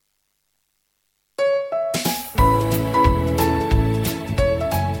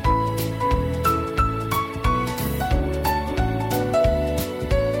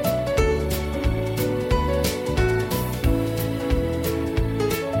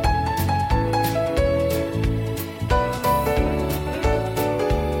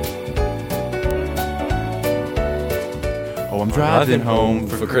driving home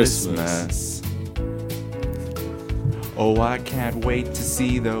for Christmas. Oh, I can't wait to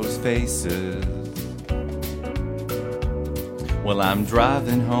see those faces. Well, I'm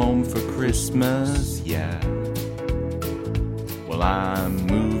driving home for Christmas, yeah. Well, I'm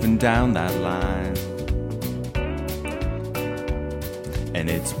moving down that line. And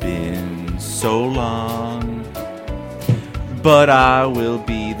it's been so long, but I will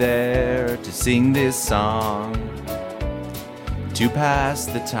be there to sing this song, to pass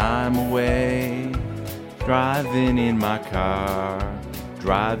the time away, driving in my car,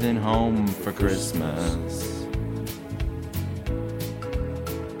 driving home for Christmas.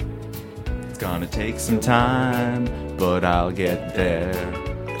 It's gonna take some time, but I'll get there.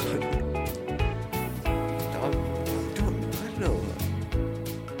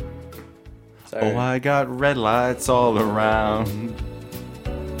 Oh, I got red lights all around,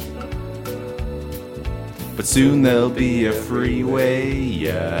 but soon there'll be a freeway,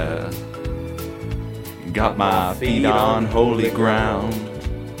 yeah. Got my feet on holy ground,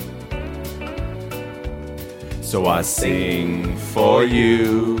 so I sing for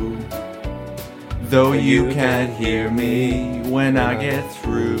you, though you can't hear me when I get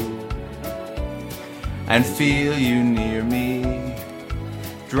through, and feel you near me.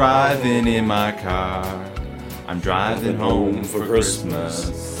 Driving in my car, I'm driving home for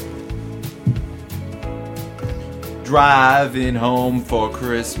Christmas. Driving home for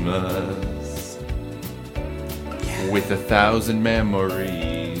Christmas, with 1,000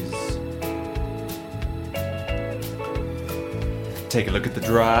 memories. Take a look at the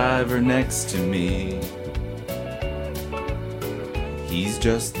driver next to me. He's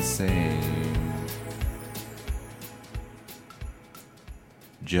just the same.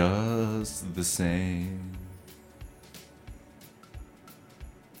 Just the same.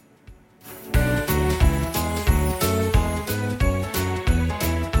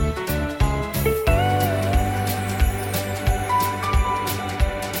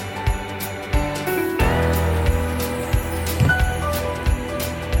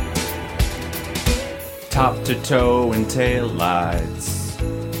 Top to toe and tail lights.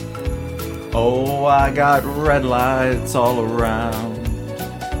 Oh, I got red lights all around.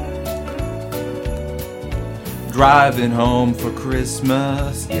 Driving home for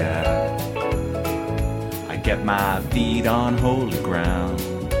Christmas, yeah. I get my feet on holy ground,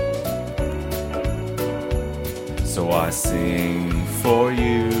 so I sing for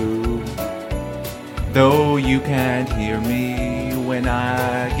you, though you can't hear me when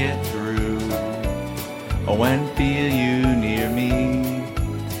I get through. Oh, and feel you near me,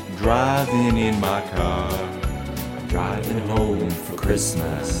 driving in my car, driving home for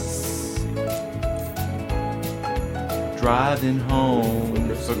Christmas. Driving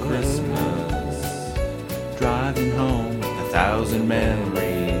home for Christmas, driving home with 1,000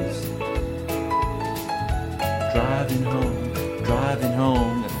 memories. Driving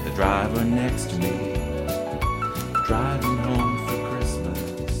home, the driver next to me. Driving home for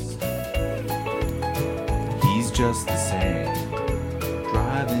Christmas, he's just the same.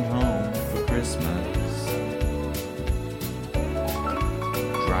 Driving home for Christmas,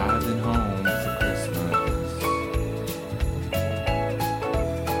 driving home for Christmas.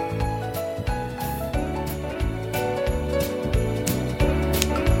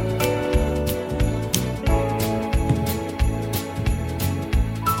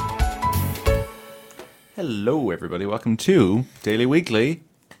 Hello, everybody. Welcome to Daily Weekly.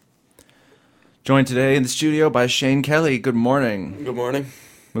 Joined today in the studio by Shane Kelly. Good morning. Good morning.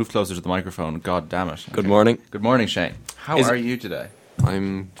 Move closer to the microphone. God damn it. Good morning. Good morning, Shane. How are you today?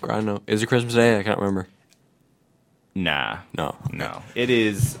 I'm grand now. Is it Christmas Day? I can't remember. Nah. No. It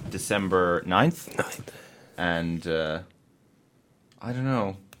is December 9th. And, I don't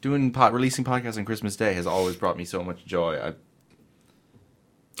know. Releasing podcasts on Christmas Day has always brought me so much joy.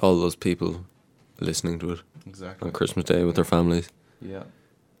 All those people listening to it Exactly. on Christmas Day with their families. Yeah.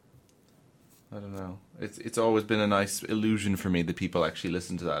 I don't know. It's always been a nice illusion for me that people actually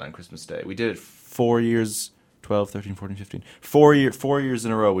listen to that on Christmas Day. We did it 4 years, 12, 13, 14, 15. 4 years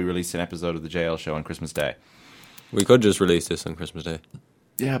in a row we released an episode of the JL Show on Christmas Day. We could just release this on Christmas Day.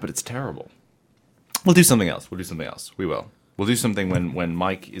 Yeah, but it's terrible. We'll do something else. We will. We'll do something when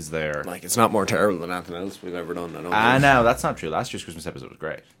Mike is there. Like, it's not more terrible than anything else we've ever done. I don't No, that's not true. Last year's Christmas episode was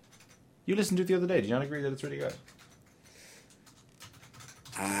great. You listened to it the other day. Do you not agree that it's really good?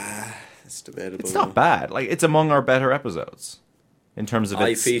 It's debatable. It's not bad. Like, it's among our better episodes in terms of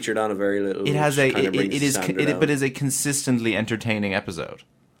I featured on a very little. It has a kind of it is standard but is a consistently entertaining episode.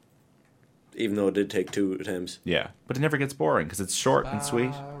 even though it did take 2 attempts. Yeah, but it never gets boring because it's short and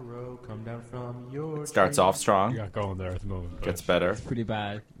sweet. come down from your Starts tree. off strong, Got going there at the moment. gets better. Pretty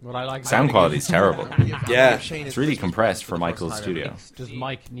bad. What I like Sound quality's terrible. Yeah. It's really compressed for Michael's studio. Does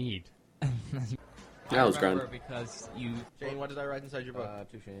Mike need? That was grand. Because you. Shane, what did I write inside your book?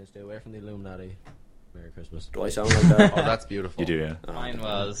 Two Shanes, stay away from the Illuminati. Merry Christmas. Do I sound like that? Oh, that's beautiful. You do, yeah. Mine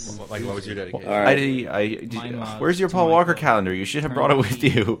was. Like, what was your dedication? Alright. Mine was Where's your to Paul Walker Michael. calendar? You should have brought it with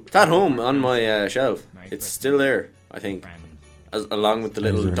you. It's at home on my shelf. It's still there, I think. Along with the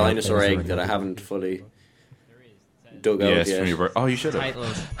little dinosaur egg that I haven't fully dug out Yes, yet. from your birth. Oh, you should have.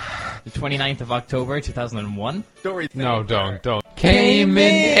 Titled the 29th of October 2001. No, don't. Came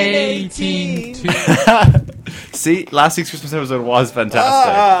in 18. See, last week's Christmas episode was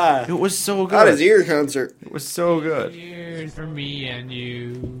fantastic. It was so good. That is ear cancer. It was so good. Here's for me and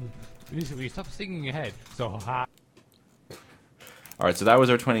you. We stop singing ahead. So hot. All right, so that was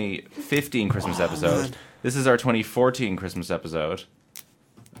our 2015 Christmas episode. man. This is our 2014 Christmas episode.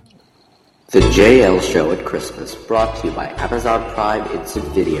 The JL Show at Christmas, brought to you by Amazon Prime Instant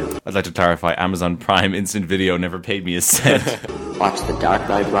Video. I'd like to clarify, Amazon Prime Instant Video never paid me a cent. Watch The Dark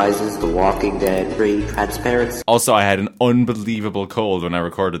Knight Rises, The Walking Dead, Free, Transparency. Also, I had an unbelievable cold when I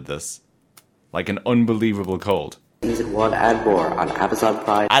recorded this. Like an unbelievable cold. Season 1 and more on Amazon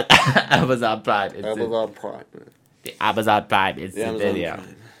Prime. Amazon Prime. Amazon Prime. Amazon Prime Instant Amazon Video.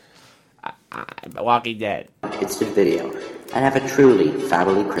 Prime. Walking Dead. Instant Video. And have a truly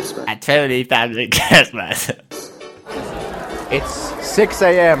family Christmas. A truly family Christmas. It's 6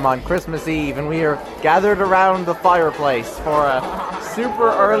 a.m. on Christmas Eve, and we are gathered around the fireplace for a super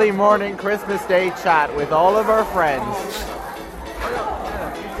early morning Christmas Day chat with all of our friends.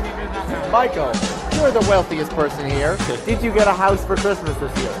 Michael, you're the wealthiest person here. Did you get a house for Christmas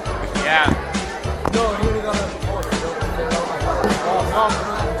this year? Yeah.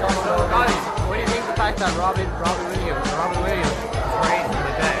 Guys, what do you think of the fact that Robin Williams is raised in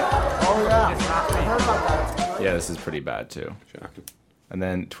the day? Oh yeah, I heard about that. Yeah, this is pretty bad too. Shocking. And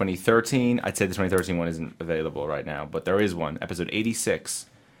then 2013, I'd say the 2013 one isn't available right now, but there is one. Episode 86.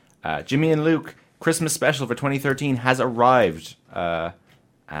 Jimmy and Luke Christmas special for 2013 has arrived.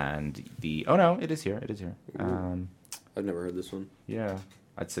 And the... Oh no, it is here. It is here. I've never heard this one. Yeah,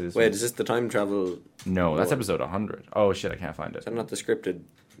 I'd say this Wait, one. is this the time travel? No, that's one? episode 100. Oh shit, I can't find it. Is that not the scripted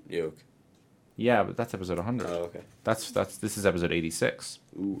yoke? Yeah, but that's episode 100. Oh, okay. This is episode 86.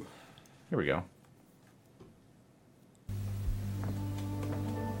 Ooh. Here we go.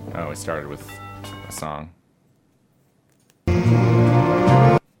 Oh, it started with a song.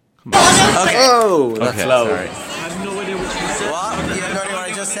 Oh, that's Okay, low. sorry. What? You have no idea what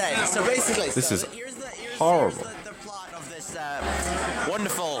I just said. So basically, This is here's horrible. the plot of this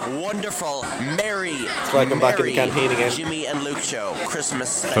wonderful, merry, like I'm back in the canteen again. Jimmy and Luke show Christmas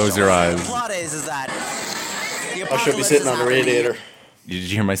special. Close your eyes. The plot is that the I should be sitting on the radiator. Did you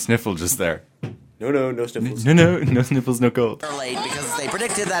hear my sniffle just there? No sniffles. No sniffles, no cold. They're late because they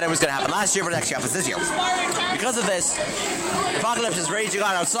predicted that it was going to happen last year, but it actually happens this year. Because of this, the apocalypse is raging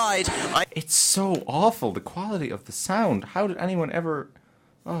on outside. It's so awful, the quality of the sound. How did anyone ever...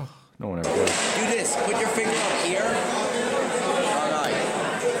 Oh, no one ever did. Do this. Put your finger up here.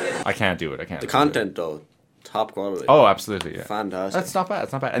 Alright. I can't do it, I can't. The content though, top quality. Oh, absolutely, yeah. Fantastic. That's not bad,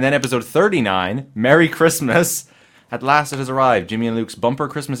 it's not bad. And then episode 39, Merry Christmas. At last it has arrived. Jimmy and Luke's bumper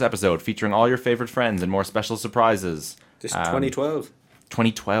Christmas episode featuring all your favorite friends and more special surprises. This 2012.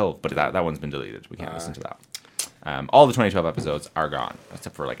 2012, but that one's been deleted. We can't listen to that. All the 2012 episodes are gone,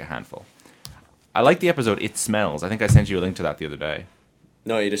 except for like a handful. I like the episode It Smells. I think I sent you a link to that the other day.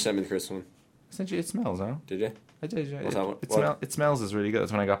 No, you just sent me the Christmas one. I sent you It Smells, huh? Did you? I did, yeah. What's that one? It, What? It Smells is really good.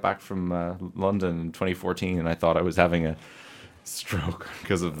 That's when I got back from London in 2014, and I thought I was having a stroke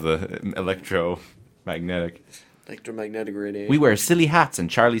because of the electromagnetic. Electromagnetic radiation. We wear silly hats and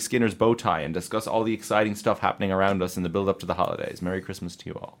Charlie Skinner's bow tie and discuss all the exciting stuff happening around us in the build-up to the holidays. Merry Christmas to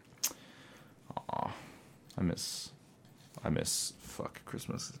you all. Aw, I miss fuck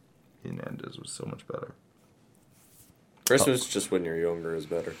Christmas in Endes was so much better. Christmas just when you're younger is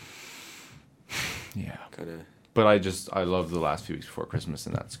better. Yeah. Kind of. But I love the last few weeks before Christmas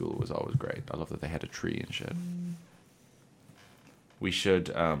in that school. It was always great. I love that they had a tree and shit. We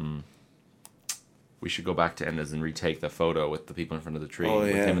should go back to Endes and retake the photo with the people in front of the tree Oh,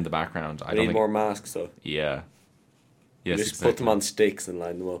 with yeah. him in the background. I need more masks though. Yeah. Yes. Just exactly. put them on sticks and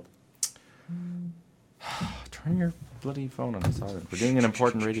line them up. Turn your bloody phone on silent. We're doing an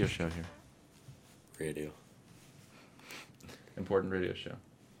important radio show here. Radio. Important radio show.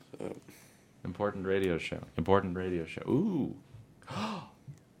 Oh. Important radio show. Important radio show. Ooh.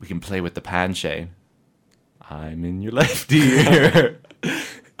 We can play with the pan, Shane. I'm in your left ear.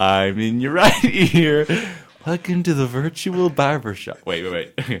 I'm in your right ear. Welcome to the virtual barbershop.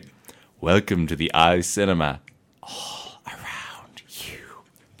 Wait. Welcome to the Eye Cinema. All around you.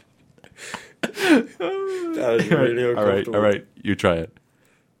 That is really uncomfortable. All right. You try it.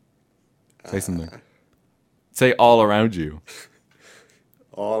 Say something. Say all around you.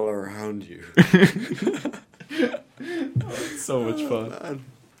 All around you. It's so much fun. Man.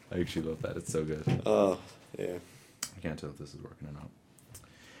 I actually love that. It's so good. Oh, yeah. I can't tell if this is working or not.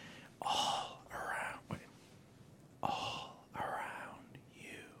 All around you.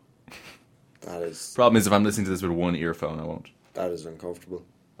 That is Problem is, if I'm listening to this with one earphone, I won't. that is uncomfortable.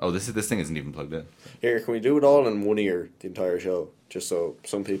 Oh, this thing isn't even plugged in. Here, can we do it all in one ear, the entire show? Just so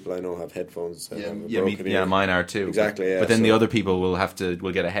some people I know have headphones. That have a broken ear. Mine are too. Exactly, yeah. But then so- the other people will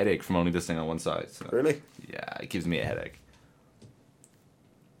get a headache from only listening on one side. So. Really? Yeah, it gives me a headache.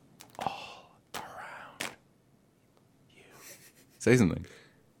 All around you. Say something.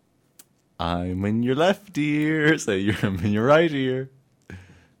 I'm in your left ear. Say I'm in your right ear.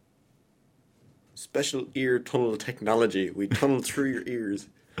 Special ear tunnel technology. We tunnel through your ears.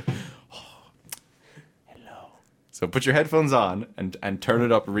 So put your headphones on and turn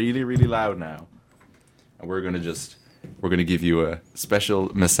it up really, really loud now. And we're gonna give you a special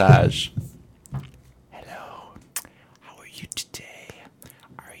massage. Hello. How are you today?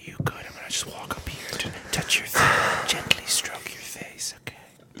 Are you good? I'm gonna just walk up here to touch your face, gently stroke your face, okay?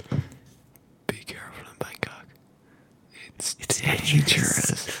 Be careful in Bangkok. It's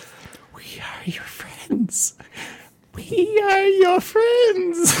dangerous. We are your friends. We are your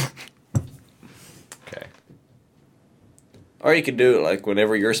friends. Okay. Or you could do it like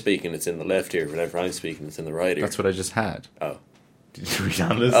whenever you're speaking, it's in the left ear. Whenever I'm speaking, it's in the right ear. That's what I just had. Oh. Did you read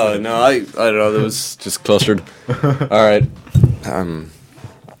on this? Oh, no, I don't know. That was just clustered. All right.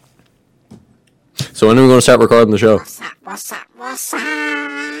 So when are we going to start recording the show? What's up?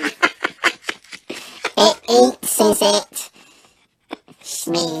 It eats, is it?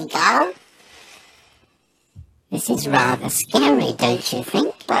 Smeagol? This is rather scary, don't you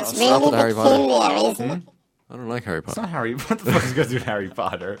think? That's stop really it, Harry Potter. peculiar, isn't it? I don't like Harry It's Potter. not Harry. What the fuck is going to do with Harry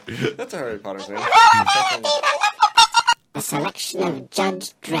Potter? That's a Harry Potter thing. A selection of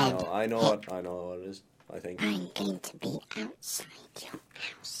Judge Dredd. No, I know what it is, I think. I'm going to be outside your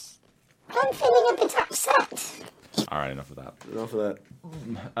house. I'm feeling a bit upset. All right, enough of that. Enough of that.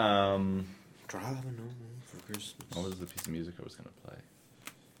 Driving home for Christmas. What was the piece of music I was going to play?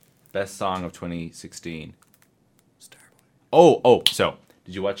 Best song of 2016. Oh, so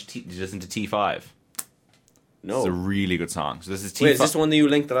did you listen to T5? No. It's a really good song. So this is T5. Wait, is this the one that you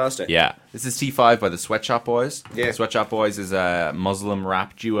linked the last day? Yeah. This is T5 by the Sweatshop Boys. Yeah. Sweatshop Boys is a Muslim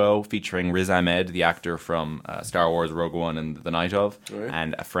rap duo featuring Riz Ahmed, the actor from Star Wars Rogue One and The Night Of,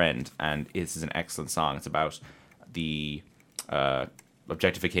 and a friend. And this is an excellent song. It's about the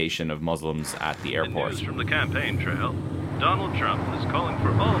objectification of Muslims at the airport. News from the campaign trail. Donald Trump is calling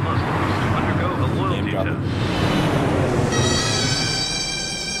for all Muslims to undergo a loyalty test.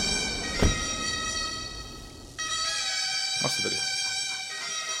 Watch the video.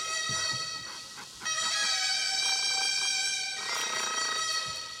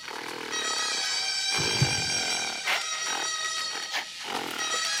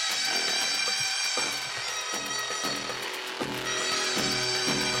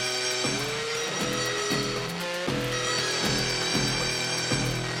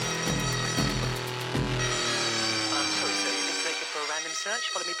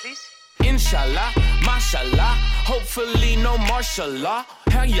 Follow me, please. Inshallah, mashallah, hopefully no martial law.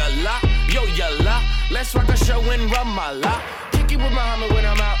 Hell yalla, yo yalla, let's rock a show in Ramallah. Kick it with Muhammad when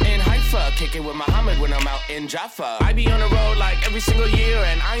I'm out in Haifa. Kick it with Muhammad when I'm out in Jaffa. I be on the road like every single year,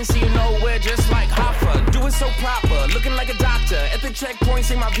 and I ain't see you nowhere just like Hoffa. Do it so proper, looking like a doctor. At the checkpoint,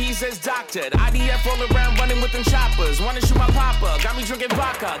 say my visa's doctored. IDF all around running with them choppers. Wanna shoot my papa, got me drinking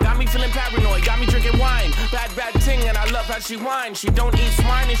vodka. Got me feeling paranoid, got me drinking wine. Bad ting, and I love how she whines. She don't eat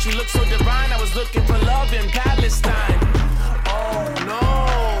swine, and she looks so divine. I was looking for love in Palestine. Oh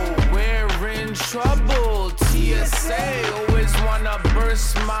no, we're in trouble. TSA always wanna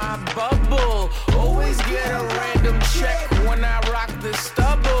burst my bubble. Always get a random check when I rock the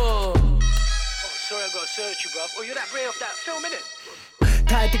stubble. Oh, sorry, I gotta search you, bruv. Oh, you're that Bray off that film, innit?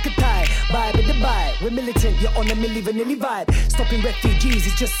 Tie to tie, vibe in the vibe. We're militant, you're on a milli vanilli vibe. Stopping refugees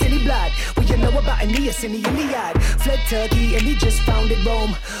is just silly blood. What you know about Aeneas in the Iliad? Fled Turkey and he just founded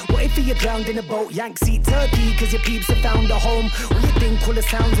Rome. What if you drowned in a boat, yank seat Turkey? Cause your peeps have found a home. Where you think all the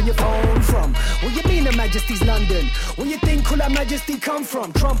sounds on your phone from? Where you mean Her Majesty's London? Where you think all Her Majesty come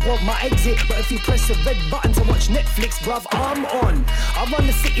from? Trump want my exit, but if you press a red button to watch Netflix, bruv, I'm on. I run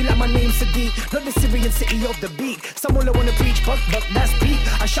the city like my name's Sadiq, not the Syrian city of the beat. Some all I wanna preach, but that's peak.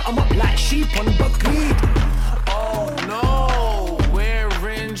 I shut them up like sheep on buckwheat. Oh no, we're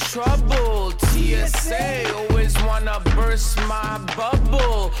in trouble. say. Always wanna burst my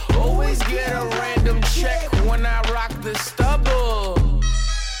bubble. Always get a random check when I rock the stubble.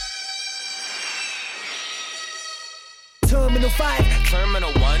 Terminal 5,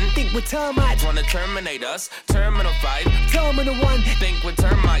 Terminal 1, think with termites. wanna terminate us. Terminal 5, Terminal 1, think with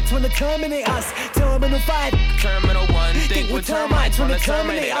termites. wanna terminate us. Terminal 5, Terminal 1, think with termites. Wanna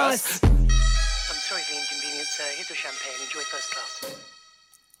terminate us. I'm sorry for the inconvenience, sir. Here's your champagne. Enjoy first class.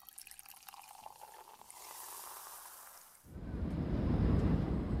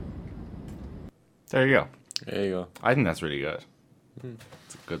 There you go. There you go. I think that's really good.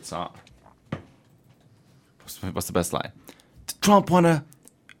 It's a good song. What's the best line? Trump wanna...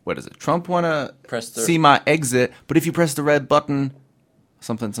 What is it? Trump wanna see my exit, but if you press the red button...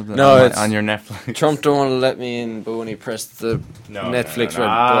 Something on your Netflix. Trump don't want to let me in, but when he pressed the Netflix red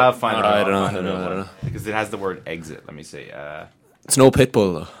I'll button... find it. I don't know. Because it has the word exit. Let me see. It's no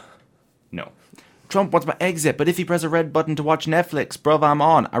Pitbull, though. No. Trump wants my exit, but if you press a red button to watch Netflix, bruv, I'm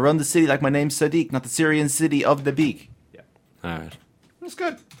on. I run the city like my name's Sadiq, not the Syrian city of the Beak. Yeah. Alright. That's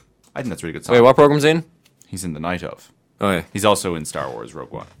good. I think that's a really good song. Wait, what program's in? He's in The Night Of. Oh, yeah. He's also in Star Wars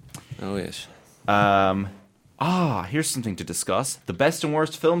Rogue One. Oh, yes. Here's something to discuss. The best and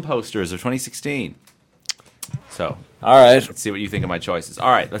worst film posters of 2016. So, alright. Let's see what you think of my choices.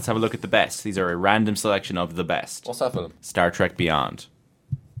 Alright, let's have a look at the best. These are a random selection of the best. What's that film? Star Trek Beyond.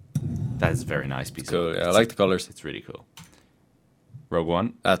 That is a very nice piece cool, of yeah, I like the colours. It's really cool. Rogue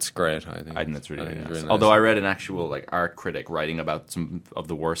One. That's great, I think. I think that's really, nice. Really nice. Although I read an actual art critic writing about some of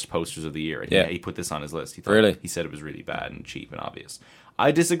the worst posters of the year, and he put this on his list. He said it was really bad and cheap and obvious.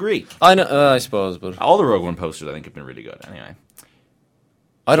 I disagree. I know, I suppose, but all the Rogue One posters I think have been really good. Anyway,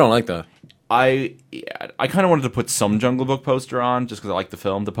 I don't like that. I kind of wanted to put some Jungle Book poster on just because I like the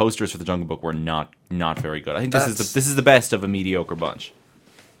film. The posters for the Jungle Book were not very good. I think this is the best of a mediocre bunch.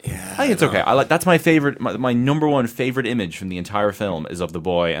 Yeah, I think it's okay. That's my favorite. My number one favorite image from the entire film is of the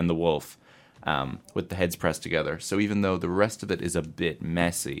boy and the wolf, with the heads pressed together. So even though the rest of it is a bit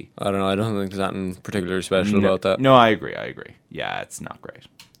messy, I don't know. I don't think there's nothing particularly special about that. No, I agree. Yeah, it's not great.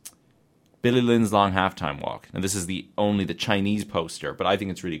 Billy Lynn's Long Halftime Walk. And this is the Chinese poster, but I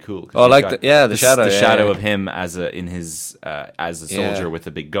think it's really cool. Oh, I like the shadow. The shadow of him as a soldier with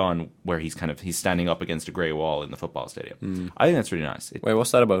a big gun, where he's standing up against a grey wall in the football stadium. I think that's really nice. Wait,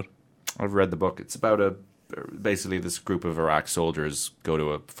 what's that about? I've read the book. It's about basically this group of Iraq soldiers go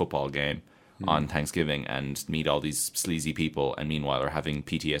to a football game on Thanksgiving and meet all these sleazy people, and meanwhile are having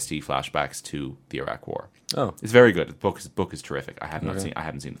PTSD flashbacks to the Iraq War. Oh, it's very good. The book is terrific. I haven't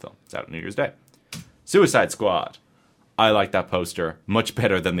seen the film. It's out on New Year's Day. Suicide Squad. I like that poster much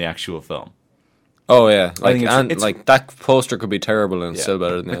better than the actual film. Oh yeah, like that poster could be terrible and still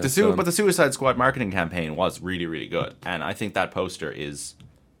better than the But the Suicide Squad marketing campaign was really, really good, and I think that poster is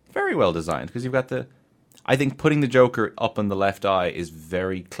very well designed because you've got I think putting the Joker up on the left eye is a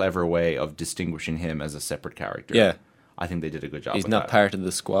very clever way of distinguishing him as a separate character. Yeah. I think they did a good job. He's not part of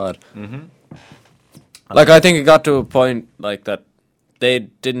the squad. Mm-hmm. I think it got to a point like that they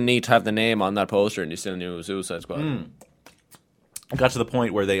didn't need to have the name on that poster and you still knew it was Suicide Squad. It got to the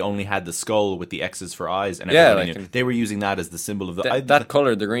point where they only had the skull with the X's for eyes, and everybody knew. They were using that as the symbol of the... That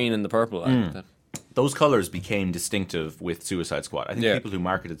colour, the green and the purple. Those colours became distinctive with Suicide Squad. I think people who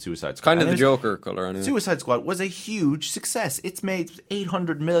marketed Suicide Squad... Kind of the Joker colour, anyway. Suicide Squad was a huge success. It's made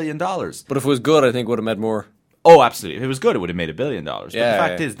 $800 million. But if it was good, I think it would have made more. Oh, absolutely. If it was good, it would have made $1 billion. But the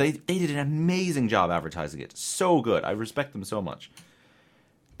fact is, they did an amazing job advertising it. So good. I respect them so much.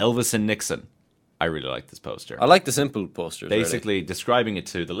 Elvis and Nixon. I really like this poster. I like the simple posters. Basically, describing it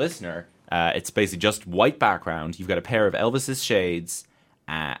to the listener, it's basically just white background. You've got a pair of Elvis's shades,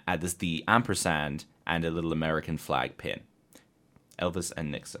 the ampersand, and a little American flag pin. Elvis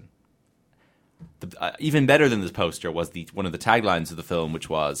and Nixon. Even better than this poster was one of the taglines of the film, which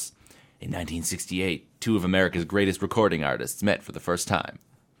was, in 1968, two of America's greatest recording artists met for the first time.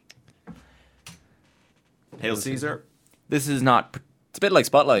 Hail Caesar. This is not... It's a bit like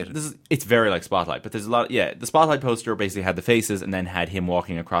Spotlight. It's very like Spotlight, but there's a lot... the Spotlight poster basically had the faces and then had him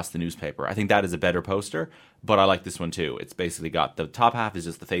walking across the newspaper. I think that is a better poster, but I like this one too. It's basically got... The top half is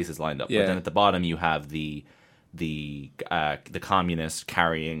just the faces lined up, but then at the bottom you have the communist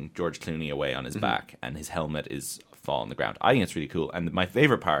carrying George Clooney away on his back, and his helmet is fall on the ground. I think it's really cool, and my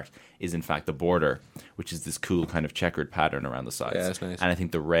favorite part is in fact the border, which is this cool kind of checkered pattern around the sides. Yeah, that's nice. And I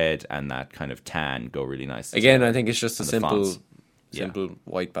think the red and that kind of tan go really nice. Again, I think it's just a simple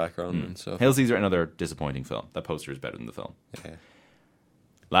white background and stuff. Hail Caesar, another disappointing film. That poster is better than the film. Yeah.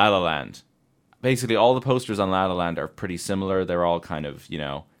 La La Land. Basically, all the posters on La La Land are pretty similar. They're all kind of,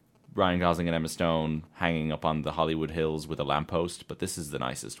 Ryan Gosling and Emma Stone hanging up on the Hollywood Hills with a lamppost, but this is the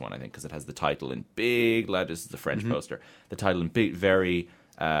nicest one, I think, because it has the title in big letters. This is the French poster. The title in big, very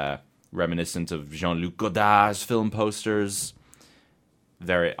reminiscent of Jean-Luc Godard's film posters.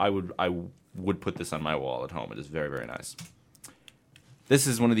 I would put this on my wall at home. It is very, very nice. This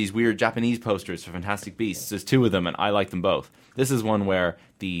is one of these weird Japanese posters for Fantastic Beasts. There's 2 of them, and I like them both. This is one where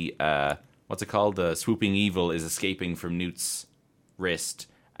the what's it called? The swooping evil is escaping from Newt's wrist,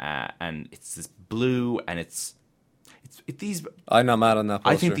 and it's this blue, and it's these. I'm not mad on that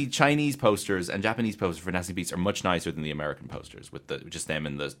poster. I think the Chinese posters and Japanese posters for Fantastic Beasts are much nicer than the American posters with just them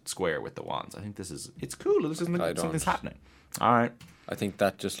in the square with the wands. I think it's cool. This is something's happening. All right. I think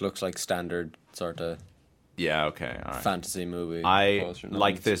that just looks like standard sort of. Yeah. Okay. All right. Fantasy movie. I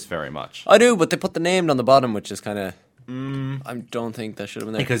like this very much. I do, but they put the name on the bottom, which is kind of. I don't think that should have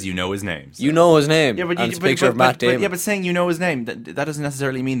been there. Because you know his name. So. You know his name. Yeah, but it's a picture of Matt Damon. But saying you know his name, that doesn't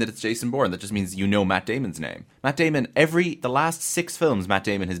necessarily mean that it's Jason Bourne. That just means you know Matt Damon's name. Matt Damon, the last 6 films Matt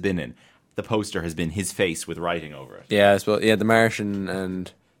Damon has been in, the poster has been his face with writing over it. Yeah, The Martian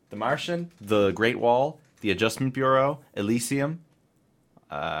and... The Martian, The Great Wall, The Adjustment Bureau, Elysium.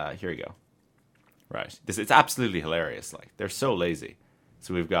 Here we go. Right. It's absolutely hilarious. Like, they're so lazy.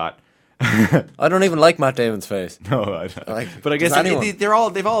 So we've got... I don't even like Matt Damon's face. No, I don't. But I guess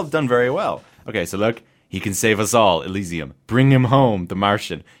they've all done very well. Okay, so look, he can save us all. Elysium, bring him home. The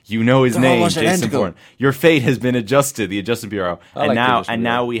Martian, you know his name, Jason Bourne. Your fate has been adjusted. The Adjustment Bureau,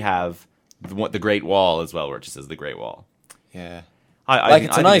 now we have the Great Wall as well, where it just says the Great Wall. Yeah,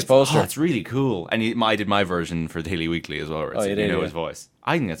 it's a nice poster. Oh, it's really cool. And I did my version for Daily Weekly as well, where it's, his voice.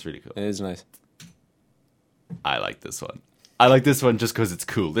 I think that's really cool. It is nice. I like this one. I like this one just because it's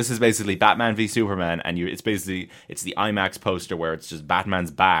cool. This is basically Batman v Superman, and it's the IMAX poster where it's just Batman's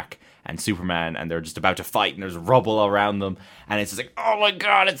back and Superman, and they're just about to fight, and there's rubble all around them, and it's just like, oh my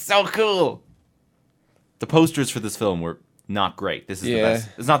god, it's so cool. The posters for this film were not great. This is the best.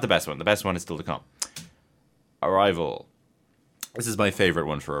 It's not the best one. The best one is still to come. Arrival. This is my favorite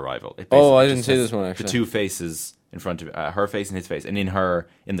one for Arrival. I didn't see this one actually. The 2 faces in front of her face and his face, and in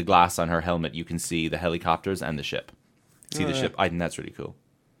the glass on her helmet, you can see the helicopters and the ship. See the ship. I think that's really cool.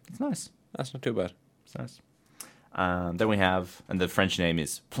 It's nice. That's not too bad. It's nice. Then we have, and the French name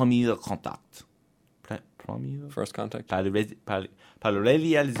is Premier Contact. First Contact. Par le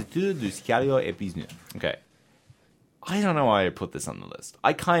réalisateur du Scario et Business. Okay. I don't know why I put this on the list.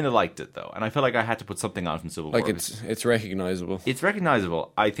 I kind of liked it, though, and I feel like I had to put something on from Civil War. Like, it's recognizable. It's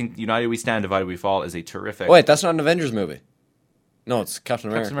recognizable. I think United We Stand, Divided We Fall is a terrific... Wait, that's not an Avengers movie. No, it's Captain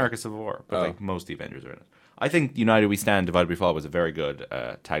America. Captain America Civil War, but like most of the Avengers are in it. I think United We Stand, Divided We Fall was a very good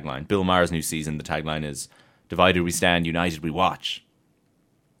tagline. Bill Maher's new season, the tagline is Divided We Stand, United We Watch.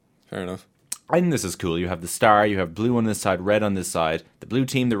 Fair enough. I think this is cool. You have the star, you have blue on this side, red on this side, the blue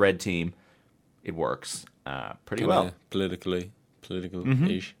team, the red team. It works pretty well.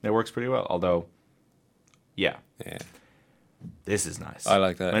 Political-ish. It works pretty well, although, yeah. This is nice. I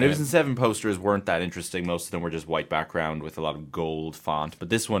like that. Magnificent Seven posters weren't that interesting. Most of them were just white background with a lot of gold font. But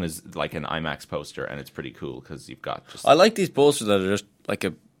this one is like an IMAX poster, and it's pretty cool because you've got just... I like these posters that are just like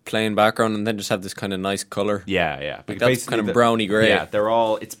a plain background and then just have this kind of nice color. Yeah. Like that's kind of browny gray. Yeah, they're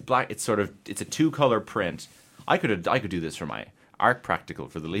all... It's black. It's a 2-color print. I could do this for my art practical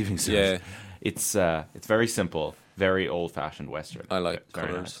for the Leaving Cert. Yeah. It's very simple, very old-fashioned Western. I like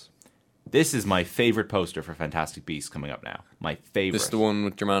colors. Nice. This is my favorite poster for Fantastic Beasts coming up now. My favorite. This is the one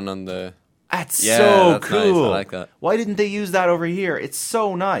with your man on the... That's so cool. Nice. I like that. Why didn't they use that over here? It's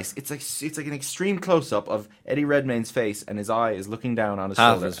so nice. It's like an extreme close-up of Eddie Redmayne's face, and his eye is looking down on his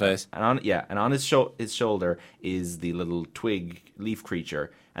shoulder. Half his face. And on his shoulder is the little twig leaf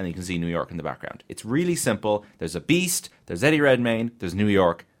creature, and you can see New York in the background. It's really simple. There's a beast, there's Eddie Redmayne, there's New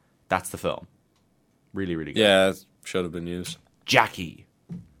York. That's the film. Really, really good. Yeah, it should have been used. Jackie.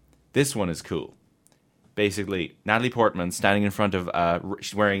 This one is cool. Basically, Natalie Portman standing in front of...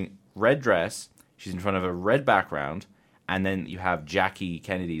 she's wearing red dress. She's in front of a red background. And then you have Jackie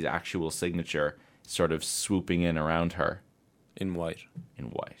Kennedy's actual signature sort of swooping in around her. In white.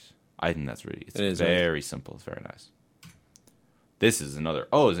 I think that's really... It's very simple. It's very nice. This is another...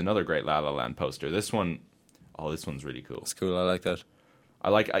 is another great La La Land poster. This one... this one's really cool. It's cool. I like that. I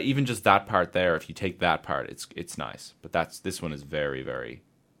like... even just that part there, if you take that part, it's nice. But this one is very, very...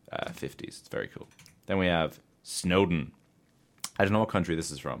 50s. It's very cool. Then we have Snowden. I don't know what country this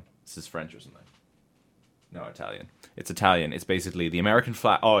is from. This is French or something. No, Italian. It's Italian. It's basically the American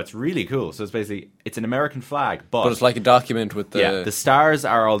flag. Oh, it's really cool. So it's an American flag, but it's like a document with the... Yeah, the stars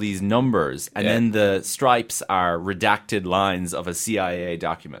are all these numbers, and then the stripes are redacted lines of a CIA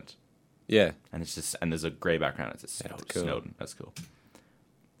document. Yeah. And it's just... And there's a grey background. It's just Snowden. That's cool.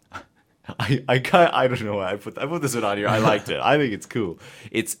 I don't know why I put this one on here. I liked it. I think it's cool.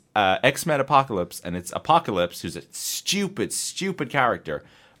 It's X-Men Apocalypse, and it's Apocalypse, who's a stupid character,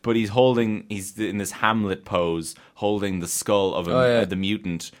 but he's in this Hamlet pose, holding the skull of the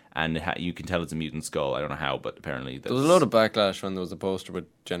mutant, and you can tell it's a mutant skull. I don't know how, but apparently there was a lot of backlash when there was a poster with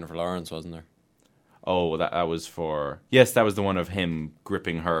Jennifer Lawrence, wasn't there? Oh, that was for... Yes, that was the one of him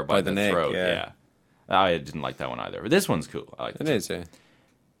gripping her by the neck, throat. Yeah. I didn't like that one either. But this one's cool. I like it. It is, yeah.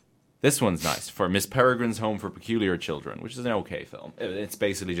 This one's nice. For Miss Peregrine's Home for Peculiar Children, which is an okay film. It's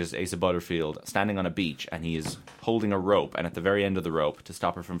basically just Asa Butterfield standing on a beach, and he is holding a rope, and at the very end of the rope, to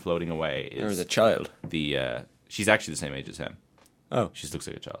stop her from floating away, is... There's a child. She's actually the same age as him. Oh. She just looks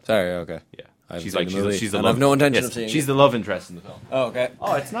like a child. Sorry, okay. Yeah. She's the love... I have no intention of seeing She's the love interest in the film. Oh, okay.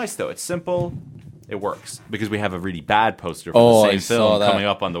 Oh, it's nice, though. It's simple. It works because we have a really bad poster for the same film coming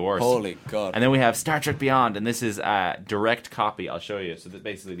up on the worst. Holy God. And then we have Star Trek Beyond, and this is a direct copy. I'll show you. So that's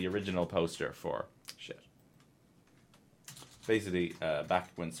basically the original poster for... Shit. Basically, back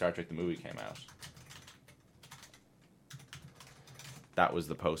when Star Trek the movie came out. That was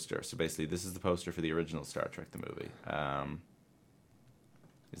the poster. So basically, this is the poster for the original Star Trek the movie.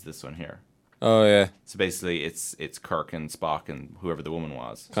 Is this one here. Oh, yeah. So basically, it's Kirk and Spock and whoever the woman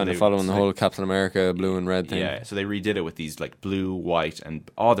was. Kind of following the whole Captain America blue and red thing. Yeah, so they redid it with these like blue, white, and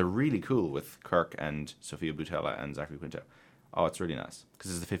they're really cool with Kirk and Sophia Boutella and Zachary Quinto. Oh, it's really nice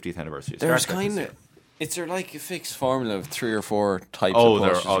because it's the 50th anniversary of Star Trek. There's kind of... Is there like a fixed formula of 3 or 4 types of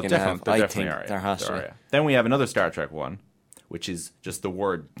posters you can have? I think there has to be. Then we have another Star Trek one, which is just the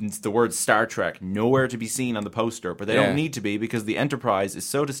word Star Trek nowhere to be seen on the poster, but they don't need to be because the Enterprise is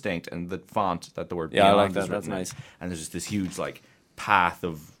so distinct and the font that the word Beyond I like that. is That's nice. And there's just this huge like path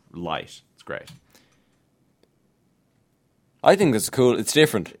of light. It's great. I think it's cool. It's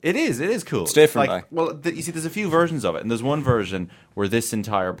different. It is cool. It's different. Like, well, you see, there's a few versions of it, and there's one version where this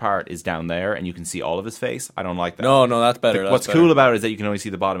entire part is down there and you can see all of his face. I don't like that. No, that's better. What's cool about it is that you can only see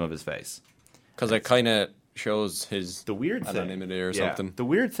the bottom of his face. Because it kind of shows his anonymity or something. The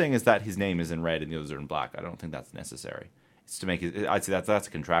weird thing is that his name is in red and the others are in black. I don't think that's necessary. It's to make it. I'd say that's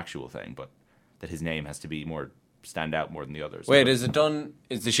a contractual thing, but that his name has to be stand out more than the others. Wait, is it done?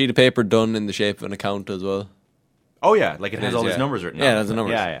 Is the sheet of paper done in the shape of an account as well? Oh yeah, like it has all his numbers written. Yeah, it has the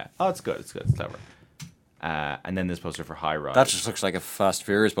numbers. Yeah. Oh, it's good. It's clever. And then this poster for High Rise. That just looks like a Fast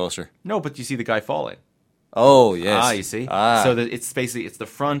Furious poster. No, but you see the guy falling. Oh yes. You see. So it's basically the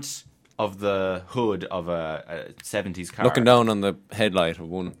front of the hood of a 70s car. Looking down on the headlight of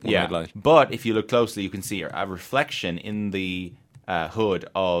one headlight. But if you look closely, you can see a reflection in the hood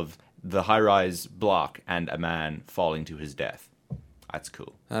of the high-rise block and a man falling to his death. That's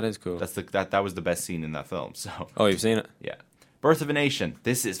cool. That is cool. That was the best scene in that film. So. Oh, you've seen it? Yeah. Birth of a Nation.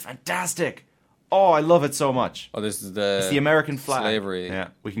 This is fantastic. Oh, I love it so much. Oh, it's the American flag. Slavery. Yeah,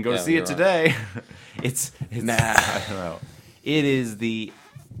 we can go see it today. It's nah. I don't know. It is the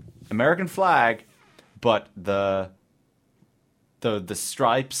American flag, but the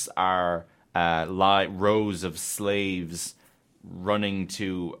stripes are rows of slaves running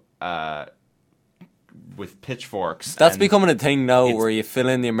to with pitchforks. That's becoming a thing now, where you fill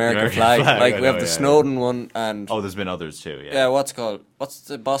in the American flag. Like we have the Snowden one, and there's been others too. Yeah, what's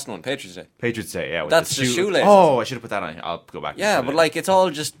the Boston one? Patriots Day. Patriots Day. Yeah, that's the shoelaces. Oh, I should have put that on. I'll go back. Yeah, but like it's all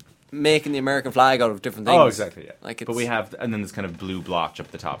just making the American flag out of different things. Oh, exactly. Yeah. Like but we have, and then this kind of blue blotch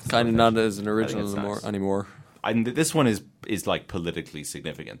up the top. Kind of not as an original anymore. And this one is like politically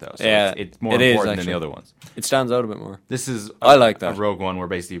significant though. So yeah, it's more important than the other ones. It stands out a bit more. This is I like that a Rogue One where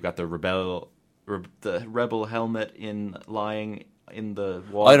basically you've got the rebel helmet lying in the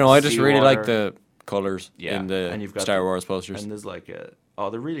water. I don't know. I just really like the colors in the and you've got Star Wars posters. And there's like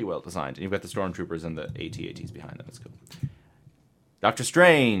they're really well designed. And you've got the stormtroopers and the AT-ATs behind them. It's cool. Doctor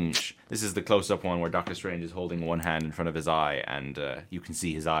Strange. This is the close-up one where Doctor Strange is holding one hand in front of his eye, and you can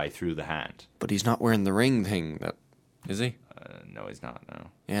see his eye through the hand. But he's not wearing the ring thing, is he? No, he's not. No.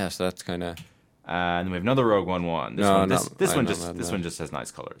 Yeah, so that's kind of. And then we have another Rogue One. This one just has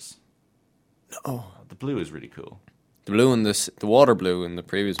nice colors. No, the blue is really cool. The blue and the water blue in the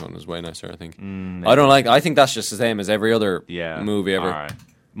previous one was way nicer, I think. I think that's just the same as every other movie ever. All right.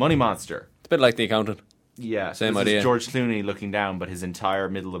 Money Monster. It's a bit like The Accountant. Yeah, same idea. Is George Clooney looking down, but his entire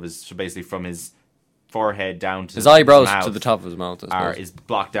middle of so basically from his forehead down to his eyebrows to the top of his mouth is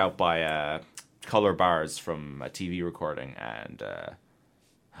blocked out by color bars from a TV recording. And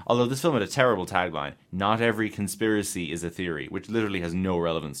although this film had a terrible tagline, "Not every conspiracy is a theory," which literally has no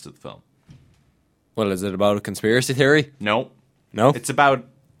relevance to the film. Well, is it about a conspiracy theory? No. It's about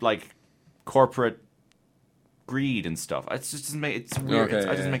like corporate greed and stuff. It just doesn't make. It's weird. It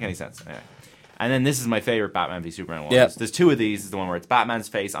doesn't make any sense. Anyway. And then this is my favorite Batman v Superman one. Yeah. There's two of these. This is the one where it's Batman's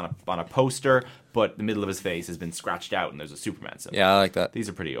face on a poster, but the middle of his face has been scratched out and there's a Superman symbol. Yeah, I like that. These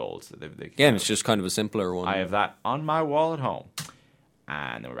are pretty old. So Again, it's just kind of a simpler one. I have that on my wall at home.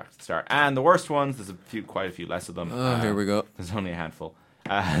 And then we're back to the start. And the worst ones, there's quite a few less of them. Oh, here we go. There's only a handful.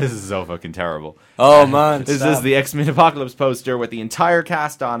 This is so fucking terrible. Oh, man. This is the X-Men Apocalypse poster with the entire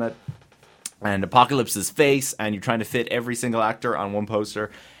cast on it. And Apocalypse's face, and you're trying to fit every single actor on one poster.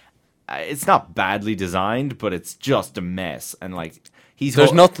 It's not badly designed, but it's just a mess. And like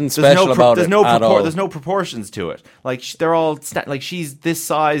there's nothing special about it at all. There's no proportions to it. Like they're all like she's this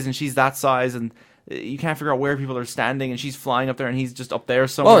size and she's that size, and you can't figure out where people are standing. And she's flying up there, and he's just up there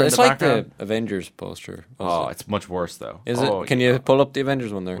somewhere. Oh, it's in the like background. the Avengers poster. Oh, it's much worse though. Is it? Can you pull up the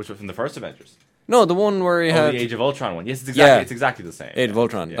Avengers one there? Which was from the first Avengers? No, the one where he had the Age of Ultron one. Yes, it's exactly the same. Age of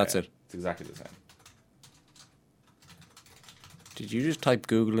Ultron. That's it. It's exactly the same. Did you just type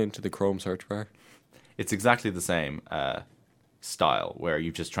Google into the Chrome search bar? It's exactly the same style, where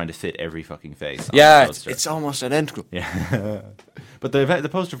you're just trying to fit every fucking face. On Yeah, the poster. it's almost identical. Yeah, but the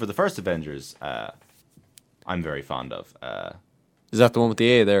poster for the first Avengers, I'm very fond of. Is that the one with the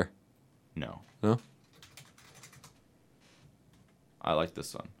A there? No, I like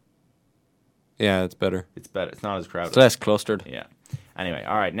this one. Yeah, it's better. It's better. It's not as crowded. It's less clustered. Yeah. Anyway,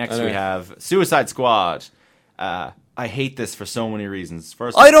 all right. Next we have Suicide Squad. I hate this for so many reasons.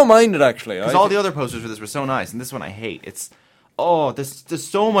 First, I don't mind it actually. Because all the other posters for this were so nice, and this one I hate. There's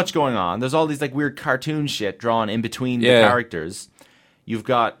so much going on. There's all these like weird cartoon shit drawn in between the characters. You've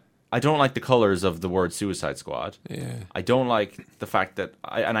got. I don't like the colors of the word Suicide Squad. Yeah. I don't like the fact that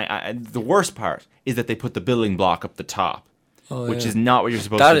and the worst part is that they put the building block up the top. Which is not what you're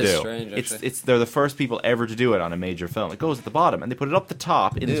supposed to do. That is strange, actually. They're the first people ever to do it on a major film. It goes at the bottom, and they put it up the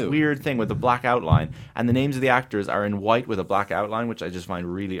top in this weird thing with a black outline. And the names of the actors are in white with a black outline, which I just find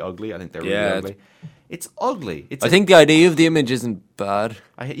really ugly. I think they're really ugly. It's ugly. I think the idea of the image isn't bad.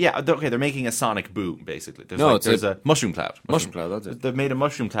 They're making a sonic boom, basically. There's a mushroom cloud. Mushroom cloud, that's it. They've made a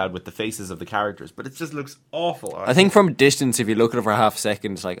mushroom cloud with the faces of the characters, but it just looks awful. I think from a distance, if you look at it for half a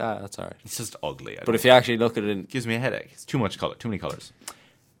second, it's like, that's alright. It's just ugly. But if you actually look at it... It gives me a headache. It's too much color, too many colors.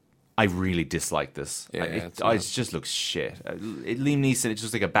 I really dislike this. Yeah, it just looks shit. Liam Neeson, it's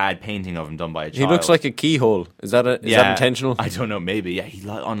just like a bad painting of him done by a child. He looks like a keyhole. Is that intentional? I don't know, maybe. Yeah, he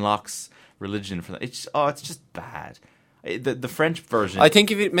unlocks religion for that. It's just bad. The French version. I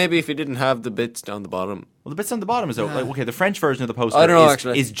think if he didn't have the bits down the bottom. Well, the bits on the bottom is okay. The French version of the poster I don't know,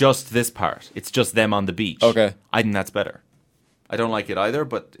 actually. is just this part. It's just them on the beach. Okay. I think that's better. I don't like it either,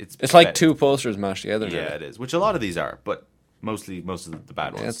 but it's like two posters mashed together. Yeah, it is. Which a lot of these are, but most of the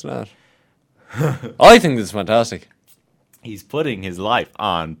bad ones. Yeah, it's not. I think this is fantastic. He's putting his life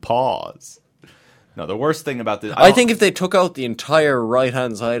on pause. No, the worst thing about this... I think if they took out the entire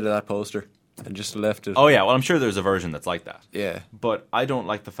right-hand side of that poster and just left it... Oh, yeah, well, I'm sure there's a version that's like that. Yeah. But I don't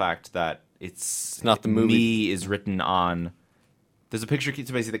like the fact that it's not the movie. Me is written on... There's a picture,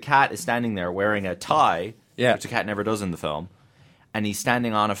 so basically the cat is standing there wearing a tie, which the cat never does in the film, and he's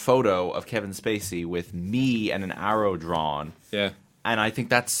standing on a photo of Kevin Spacey with me and an arrow drawn. Yeah. And I think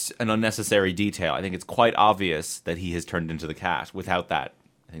that's an unnecessary detail. I think it's quite obvious that he has turned into the cat. Without that,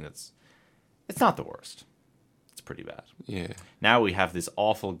 I think it's not the worst. It's pretty bad. Yeah. Now we have this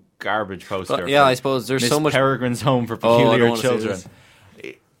awful garbage poster. But, I suppose there's so much... Peregrine's Home for Peculiar Children.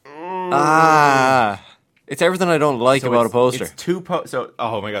 It's everything I don't like about a poster. It's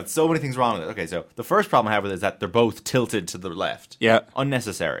oh my god, so many things wrong with it. Okay, so the first problem I have with it is that they're both tilted to the left. Yeah.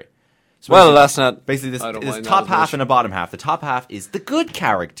 Unnecessary. So well, that's not... Basically, this top half and a bottom half. The top half is the good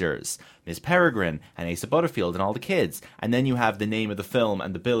characters. Miss Peregrine and Asa Butterfield and all the kids. And then you have the name of the film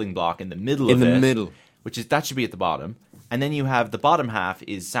and the billing block in the middle of it. In the middle. That should be at the bottom. And then you have the bottom half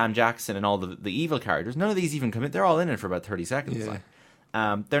is Sam Jackson and all the evil characters. None of these even come in. They're all in it for about 30 seconds.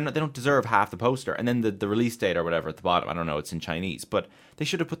 Yeah. They don't deserve half the poster. And then the release date or whatever at the bottom. I don't know. It's in Chinese. But they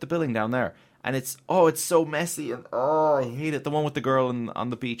should have put the billing down there. And it's so messy. And I hate it. The one with the girl on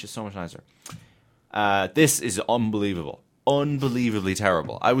the beach is so much nicer. This is unbelievable. Unbelievably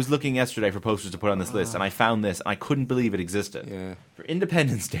terrible. I was looking yesterday for posters to put on this list. And I found this. And I couldn't believe it existed. Yeah. For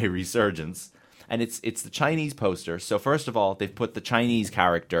Independence Day Resurgence. And it's the Chinese poster. So first of all, they've put the Chinese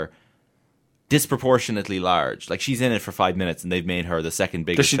character disproportionately large. Like she's in it for 5 minutes, and they've made her the second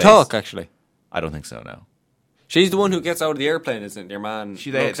biggest. Does she face. talk? Actually, I don't think so. No, she's the one who gets out of the airplane, isn't it? Your man.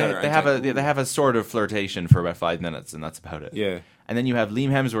 They have a sort of flirtation for about 5 minutes, and that's about it. Yeah. And then you have Liam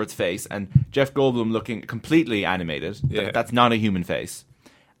Hemsworth's face and Jeff Goldblum looking completely animated. Yeah. That's not a human face,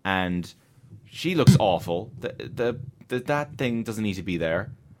 and she looks awful. That thing doesn't need to be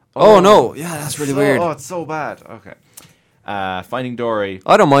there. Oh no! Yeah, that's really weird. Oh, it's so bad. Okay. Finding Dory.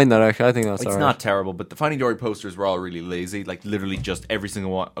 I don't mind that actually. I think that's It's alright. not terrible, but the Finding Dory posters were all really lazy. Like literally just every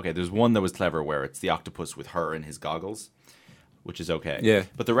single one. Okay, there's one that was clever where it's the octopus with her in his goggles, which is okay. Yeah.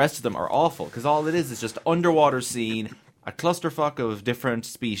 But the rest of them are awful because all it is just underwater scene, a clusterfuck of different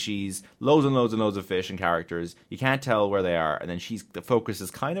species, loads and loads and loads of fish and characters. You can't tell where they are, and then the focus is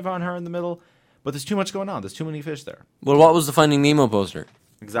kind of on her in the middle, but there's too much going on. There's too many fish there. Well, what was the Finding Nemo poster?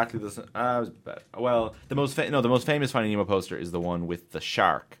 Exactly this. Well, the most famous Finding Nemo poster is the one with the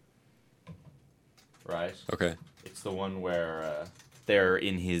shark. Right. Okay. It's the one where they're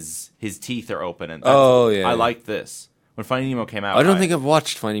in his teeth are open, and I like this. When Finding Nemo came out, I don't think I've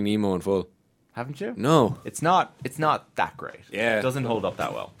watched Finding Nemo in full. Haven't you? No. It's not that great. Yeah. It doesn't hold up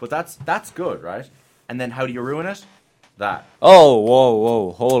that well. But that's good, right? And then how do you ruin it? That. Oh,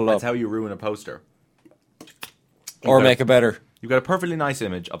 whoa, hold up. That's how you ruin a poster. Or make it better. You've got a perfectly nice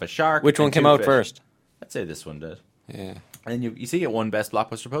image of a shark. Which one and came two out fish. first? I'd say this one did. Yeah. And then you see it won Best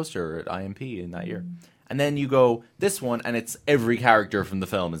Blockbuster Poster at IMP in that year. And then you go this one, and it's every character from the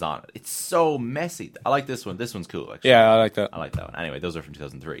film is on it. It's so messy. I like this one. This one's cool, actually. Yeah, I like that. I like that one. Anyway, those are from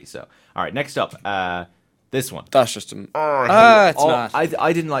 2003. So, all right, next up, this one. That's just it's not.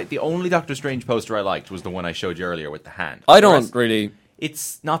 I didn't like the only Doctor Strange poster I liked was the one I showed you earlier with the hand. I don't really.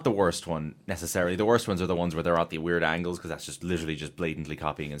 It's not the worst one necessarily. The worst ones are the ones where they're at the weird angles because that's just literally just blatantly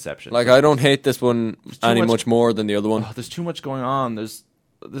copying Inception. Like, I don't hate this one much more than the other one. Oh, there's too much going on. There's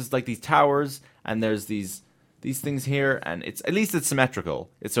like these towers and there's these things here, and it's at least it's symmetrical.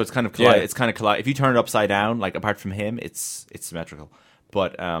 It's kind of collide. If you turn it upside down, like apart from him, it's symmetrical.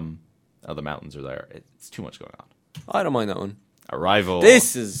 But the mountains are there. It's too much going on. I don't mind that one. Arrival.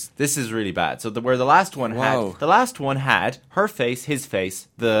 This is really bad. So where the last one had her face, his face,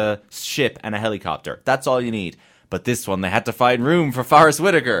 the ship, and a helicopter. That's all you need. But this one, they had to find room for Forrest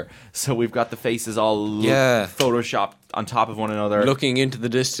Whitaker. So we've got the faces all photoshopped on top of one another. Looking into the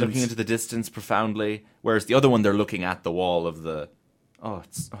distance. Profoundly. Whereas the other one, they're looking at the wall of the...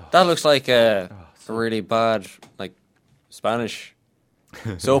 That looks like a really bad, like, Spanish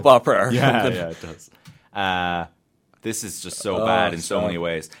soap opera or something. Yeah, it does. This is just so bad in so many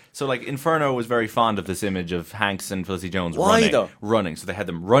ways. So, like, Inferno was very fond of this image of Hanks and Felicity Jones running. So they had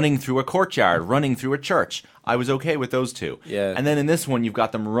them running through a courtyard, running through a church. I was okay with those two. Yeah. And then in this one, you've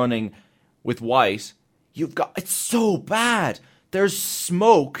got them running with white. It's so bad. There's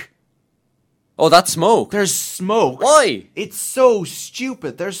smoke. Oh, that's smoke. There's smoke. Why? It's so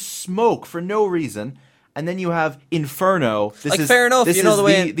stupid. There's smoke for no reason. And then you have Inferno. Fair enough. This you know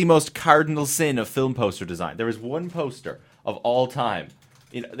is the most cardinal sin of film poster design. There is one poster of all time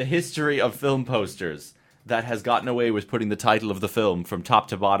in the history of film posters that has gotten away with putting the title of the film from top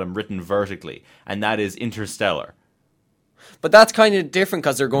to bottom written vertically, and that is Interstellar. But that's kind of different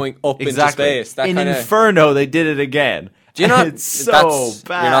because they're going up into space. In Inferno, they did it again. Do you not? It's so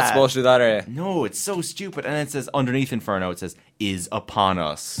bad. You're not supposed to do that, are you? No, it's so stupid. And then it says, underneath Inferno, it says, is upon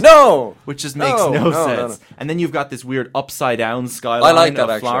us. No! Which just makes no sense. No. And then you've got this weird upside-down skyline I like that,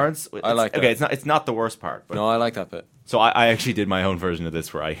 of Florence. I like that. Okay, it's not the worst part. But no, I like that bit. So I actually did my own version of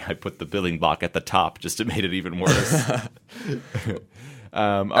this where I put the billing block at the top just to make it even worse.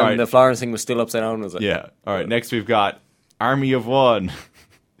 All right. The Florence thing was still upside down, was it? Yeah. All right, next we've got Army of One.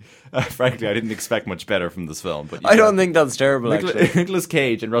 Frankly, I didn't expect much better from this film. But I don't think that's terrible, actually. Nicolas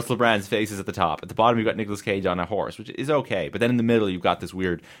Cage and Russell Brand's faces at the top. At the bottom, you've got Nicolas Cage on a horse, which is okay. But then in the middle, you've got this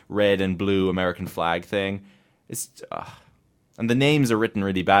weird red and blue American flag thing. And the names are written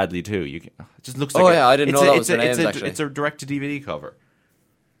really badly, too. It just looks like... I didn't know that was the names, actually. It's a direct-to-DVD cover.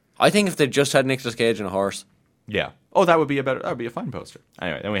 I think if they just had Nicolas Cage and a horse... Yeah. Oh, that would be a fine poster.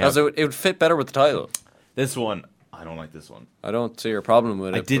 Anyway, then we have... It would fit better with the title. This one... I don't like this one. I don't see your problem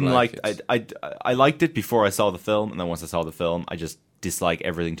with it. I didn't like I liked it before I saw the film, and then once I saw the film, I just dislike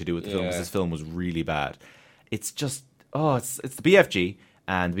everything to do with the film because this film was really bad. It's just it's the BFG,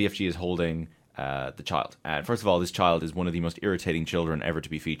 and the BFG is holding the child. And first of all, this child is one of the most irritating children ever to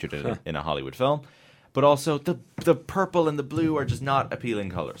be featured in a Hollywood film. But also the purple and the blue are just not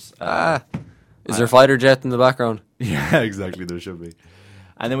appealing colors. Is there a fighter jet in the background? Yeah, exactly. There should be.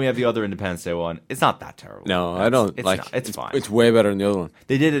 And then we have the other Independence Day one. It's not that terrible. No, I don't like. It's fine. It's way better than the other one.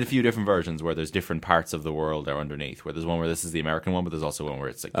 They did it a few different versions where there's different parts of the world there underneath. Where there's one where this is the American one, but there's also one where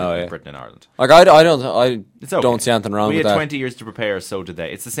it's like Britain and Ireland. Like I don't see anything wrong with that. We had 20 years to prepare, so did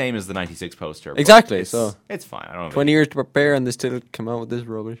they. It's the same as the '96 poster. Exactly. It's fine. I don't know. 20 years to prepare, and they still come out with this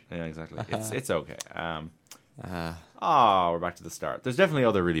rubbish. Yeah, exactly. It's okay. We're back to the start. There's definitely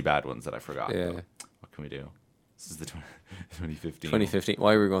other really bad ones that I forgot. Yeah. Though. What can we do? This is the 2015. 2015.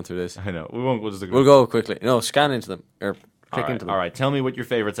 Why are we going through this? I know. We won't. We'll go quickly. No, scan into them or click into them. All right. Tell me what your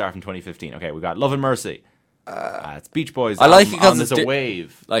favorites are from 2015. Okay, we got Love and Mercy. It's Beach Boys. I like it because there's a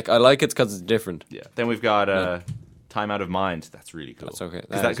wave. Like I like it because it's different. Yeah. Then we've got Time Out of Mind. That's really cool. That's okay.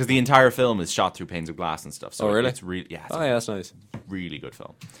 Because the entire film is shot through panes of glass and stuff. So really? It's really yeah. It's that's nice. Really good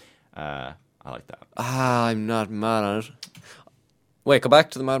film. I like that. I'm not mad on it. Wait, go back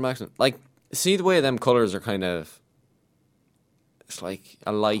to the Mad Max. Like, see the way them colours are kind of. It's like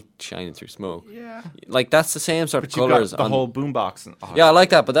a light shining through smoke. Yeah. Like, that's the same sort of But you've got colours. the whole boombox. Yeah, I like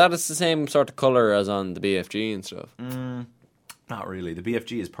that, but that is the same sort of colour as on the BFG and stuff. Not really. The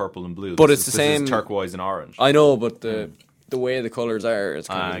BFG is purple and blue. But this it's is, the same. This is turquoise and orange. I know, but the way the colours are, it's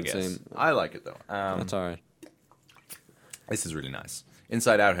kind of the same. I like it, though. That's alright. This is really nice.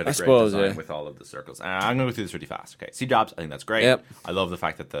 Inside Out had a great design with all of the circles. I'm going to go through this really fast. Okay, Steve Jobs, I think that's great. Yep. I love the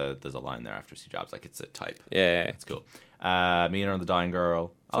fact that there's a line there after Steve Jobs, like it's a type. Yeah. It's cool. Me and Her and the Dying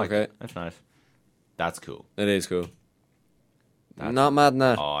Girl. I like it. That's nice. That's cool. It is cool. I'm not mad on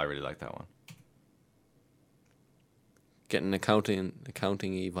that. Oh, I really like that one. Getting accounting-y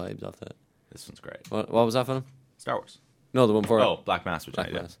vibes off that. This one's great. What was that film? Star Wars. No, the one before. Oh, Black Mass, which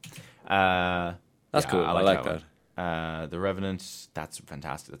Black Mass. That's cool. I like that. The Revenant, that's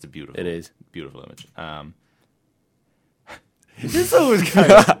fantastic. That's a beautiful. It is beautiful image. This one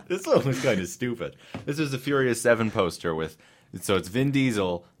was kind of stupid. This is a Furious 7 poster so it's Vin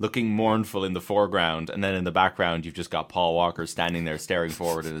Diesel looking mournful in the foreground, and then in the background you've just got Paul Walker standing there staring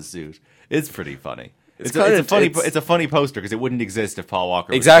forward in his suit. It's pretty funny. It's a funny poster because it wouldn't exist if Paul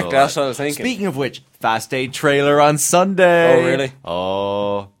Walker was exactly. still alive. That's what I was thinking. Speaking of which, Fast 8 trailer on Sunday. Oh really?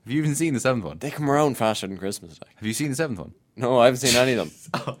 Oh, have you even seen the 7th one? They come around faster than Christmas. Like. Have you seen the 7th one? No, I haven't seen any of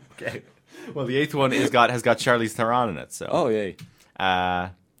them. Okay. Well, the 8th one has got Charlize Theron in it. So. Oh yay.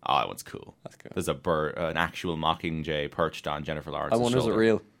 That one's cool. That's cool. There's a bird, an actual mockingjay perched on Jennifer Lawrence's I wonder shoulder. is it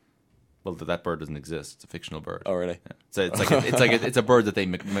real? Well, that bird doesn't exist. It's a fictional bird. Oh really? Yeah. So it's a bird that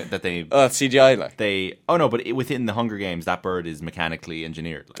they Oh, it's CGI like. But within the Hunger Games, that bird is mechanically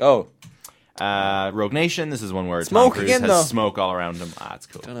engineered. Like. Oh. Rogue Nation. This is one where smoke Tom Cruise again, has though. smoke all around him. It's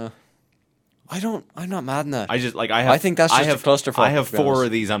cool. I'm not mad in that. I think that's just a clusterfuck. I have 4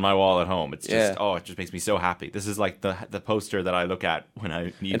 of these on my wall at home. It's just it just makes me so happy. This is like the poster that I look at when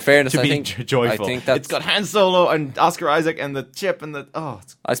I need to be joyful. I think it's got Han Solo and Oscar Isaac and the chip and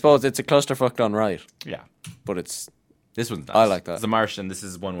I suppose it's a clusterfuck done right. Yeah, but this one's nice. I like that. It's The Martian. This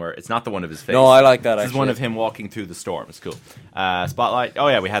is one where it's not the one of his face. No, I like that. This is one of him walking through the storm. It's cool. Spotlight. Oh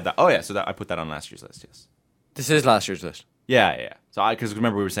yeah, we had that. Oh yeah, so I put that on last year's list. Yes, this is last year's list. Yeah. So because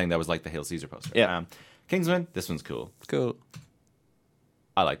remember we were saying that was like the Hail Caesar poster. Yeah. Kingsman, this one's cool. Cool.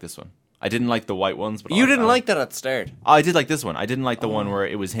 I like this one. I didn't like the white ones, but you didn't like that at the start. Oh, I did like this one. I didn't like the one where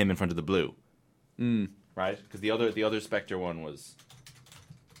it was him in front of the blue. Right? Because the other Spectre one was.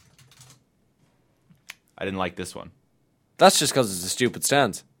 I didn't like this one. That's just because it's a stupid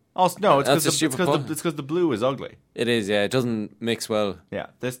stance. Oh no! It's because the blue is ugly. It is. Yeah, it doesn't mix well. Yeah,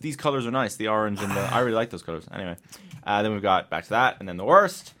 these colors are nice. The orange and I really like those colors. Anyway, then we've got back to that, and then the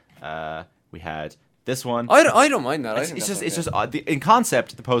worst. We had this one. I don't mind that. It's just in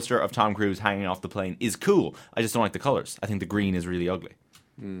concept, the poster of Tom Cruise hanging off the plane is cool. I just don't like the colors. I think the green is really ugly.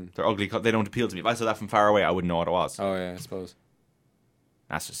 They're ugly. They don't appeal to me. If I saw that from far away, I wouldn't know what it was. Oh yeah, I suppose.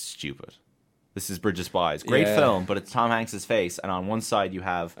 That's just stupid. This is Bridge of Spies. Great film, but it's Tom Hanks' face, and on one side you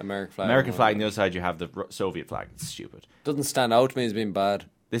have American flag, and the other side you have the Soviet flag. It's stupid. Doesn't stand out to me as being bad.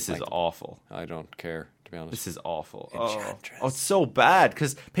 This is awful. I don't care, to be honest. This is awful. Oh, it's so bad,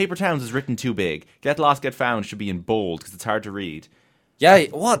 because Paper Towns is written too big. Get Lost, Get Found should be in bold, because it's hard to read. Yeah,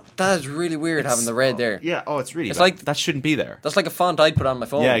 what? That is really weird having the red there. Yeah, it's really it's bad. like that shouldn't be there. That's like a font I'd put on my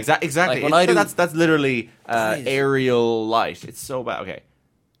phone. Yeah, exactly. Like when that's literally Arial light. It's so bad. Okay.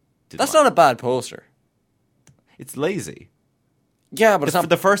 That's not a bad poster. It's lazy. Yeah, but it's not...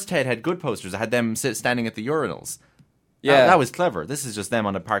 The first Ted had good posters. I had them standing at the urinals. Yeah. That was clever. This is just them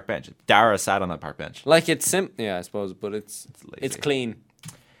on a park bench. Dara sat on that park bench. Like, it's yeah, I suppose, but it's clean.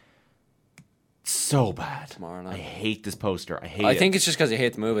 So bad. I hate this poster. I think it's just because you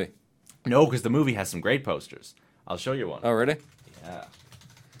hate the movie. No, because the movie has some great posters. I'll show you one. Oh, really? Yeah.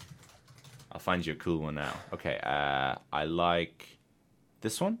 I'll find you a cool one now. Okay, I like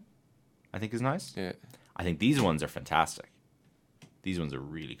this one. I think is nice. Yeah. I think these ones are fantastic. These ones are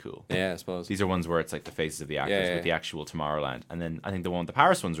really cool. Yeah, I suppose. These are ones where it's like the faces of the actors with the actual Tomorrowland. And then I think the one with the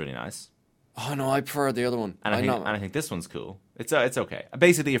Paris one's really nice. Oh, no, I prefer the other one. And I think this one's cool. It's okay.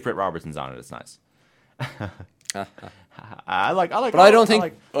 Basically, if Britt Robertson's on it, it's nice. I like. But I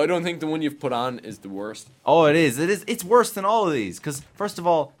don't think the one you've put on is the worst. Oh, it is. It's worse than all of these. Because, first of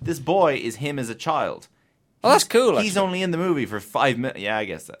all, this boy is him as a child. Oh, that's cool. He's only in the movie for 5 minutes. Yeah, I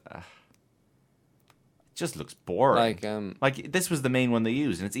guess that. just looks boring. Like this was the main one they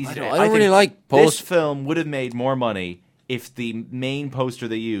used, and it's easy. I don't really like this film would have made more money if the main poster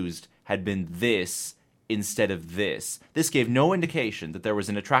they used had been this instead of this. This gave no indication that there was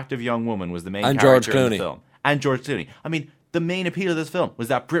an attractive young woman was the main character in the film. And George Clooney. I mean, the main appeal of this film was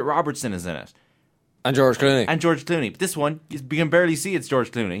that Britt Robertson is in it. And George Clooney. But this one, you can barely see it's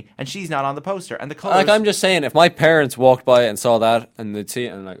George Clooney, and she's not on the poster. And the colors... Like, I'm just saying, if my parents walked by and saw that, and they'd see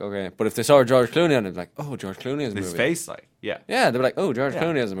it, and like, okay. But if they saw George Clooney on it, like, oh, George Clooney has a movie. His face, like, yeah. Yeah, they'd be like, oh, George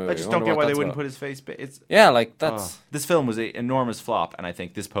Clooney has a movie. I just don't get why they wouldn't put his face... Yeah, like, that's... This film was an enormous flop, and I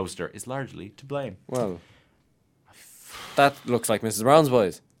think this poster is largely to blame. Well, that looks like Mrs. Brown's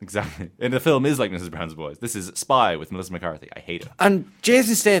Boys. Exactly. And the film is like Mrs. Brown's Boys. This is Spy with Melissa McCarthy. I hate it. And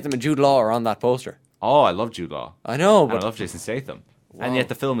Jason Statham and Jude Law are on that poster. Oh, I love Jude Law. I know, but... And I love Jason Statham. Wow. And yet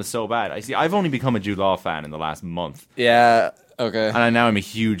the film is so bad. I've only become a Jude Law fan in the last month. Yeah, okay. And now I'm a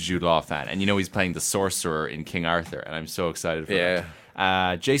huge Jude Law fan. And you know he's playing the sorcerer in King Arthur, and I'm so excited for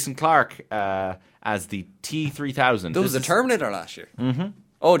that. Jason Clarke as the T-3000. There was the Terminator last year. Mm-hmm.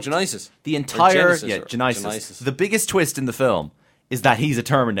 Oh, Genisys. The entire... Genisys. The biggest twist in the film is that he's a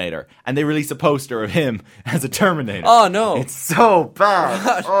Terminator, and they release a poster of him as a Terminator. Oh, no. It's so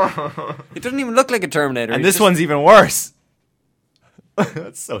bad. Oh. It doesn't even look like a Terminator. And this one's even worse.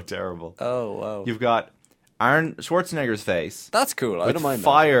 That's so terrible. Oh, wow. You've got Arnold Schwarzenegger's face. That's cool. I don't mind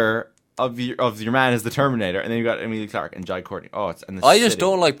fire of your man as the Terminator, and then you've got Emilia Clarke and Jai Courtney. Oh, I just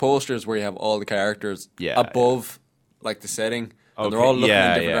don't like posters where you have all the characters above like the setting. Okay. And they're all looking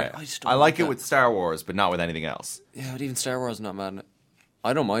in different directions. I like it with Star Wars, but not with anything else. Yeah, but even Star Wars is not mad.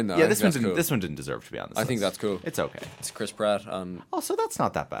 I don't mind that. Yeah, this one didn't deserve to be on this list. I think that's cool. It's okay. It's Chris Pratt. Also, that's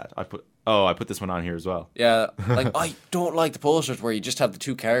not that bad. I put this one on here as well. Yeah, like I don't like the posters where you just have the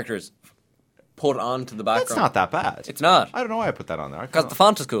two characters put onto the background. It's not that bad. It's not. I don't know why I put that on there. Because the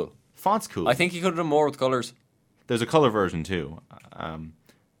font is cool. Font's cool. I think you could have done more with colors. There's a color version too.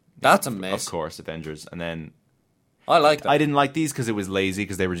 That's a mess. Of course, Avengers, and then. I like that. I didn't like these because it was lazy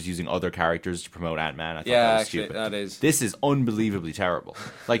because they were just using other characters to promote Ant-Man. I thought that was stupid. That is. This is unbelievably terrible.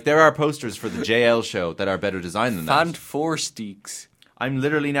 Like, there are posters for the JL show that are better designed than that. Fanforstiques. I'm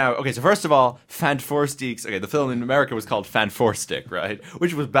literally now... Okay, so first of all, Fanforstiques... Okay, the film in America was called Fanforstic, right?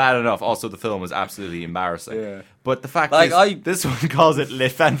 Which was bad enough. Also, the film was absolutely embarrassing. Yeah. But the fact is, this one calls it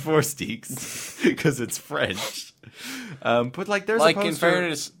Les Fanforstiques because it's French. But, like, there's a poster... in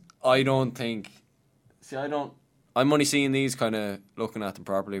fairness, I don't think... See, I'm only seeing these kind of looking at them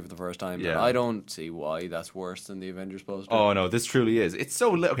properly for the first time. Yeah. And I don't see why that's worse than the Avengers poster. Oh, no, this truly is. It's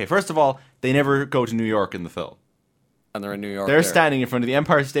so... Okay, first of all, they never go to New York in the film. And they're in New York. They're standing in front of the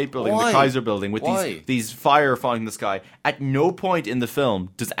Empire State Building, the Kaiser Building, with these fire falling in the sky. At no point in the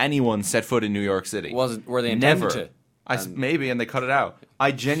film does anyone set foot in New York City. Were they intended to? Maybe, and they cut it out.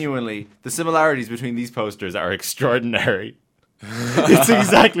 I genuinely... The similarities between these posters are extraordinary. It's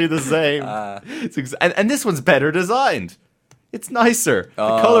exactly the same. And this one's better designed. It's nicer.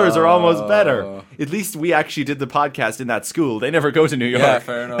 The colors are almost better. At least we actually did the podcast in that school. They never go to New York. Yeah,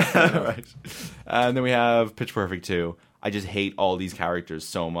 fair enough. Right. And then we have Pitch Perfect 2. I just hate all these characters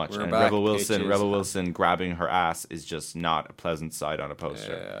so much. And Rebel Wilson grabbing her ass is just not a pleasant sight on a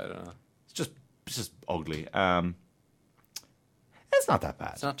poster. Yeah, I don't know. It's just ugly. It's not that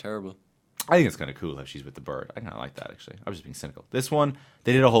bad. It's not terrible. I think it's kind of cool how she's with the bird. I kind of like that, actually. I was just being cynical. This one,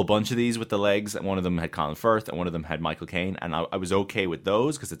 they did a whole bunch of these with the legs, and one of them had Colin Firth, and one of them had Michael Caine, and I was okay with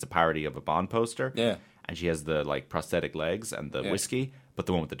those because it's a parody of a Bond poster. Yeah. And she has the like prosthetic legs and the whiskey, but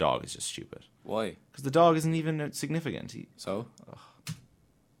the one with the dog is just stupid. Why? Because the dog isn't even significant. So?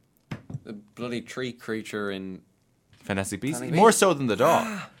 The bloody tree creature in... Fantastic Beasts? More so than the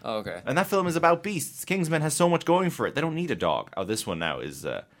dog. Oh, okay. And that film is about beasts. Kingsman has so much going for it. They don't need a dog. Oh, this one now is...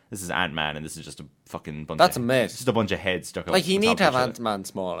 This is Ant-Man, and this is just a fucking bunch That's of... a mess. It's just a bunch of heads stuck up. Like, you need to have Ant-Man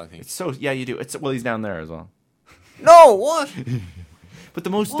small, I think. It's so... Yeah, you do. Well, he's down there as well. No, what? But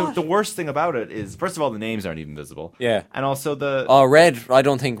the worst thing about it is, first of all, the names aren't even visible. Yeah. And also the... Oh, red. I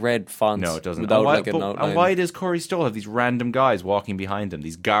don't think red fonts. No, it doesn't. Without like an outline. And why does Corey Stoll have these random guys walking behind him,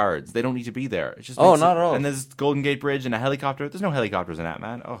 these guards? They don't need to be there. It just not at all. And there's Golden Gate Bridge and a helicopter. There's no helicopters in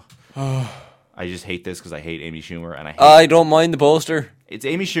Ant-Man. Oh. I just hate this because I hate Amy Schumer. And I don't mind the poster. It's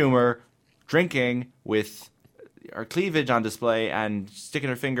Amy Schumer drinking with her cleavage on display and sticking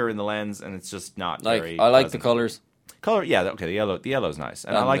her finger in the lens, and it's just not very I like pleasant. the colors. Color, yeah, okay. The yellow's nice,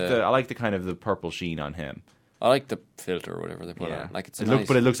 and I like the kind of the purple sheen on him. I like the filter or whatever they put on. Like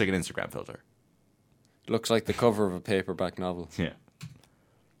but it looks like an Instagram filter. It looks like the cover of a paperback novel. Yeah.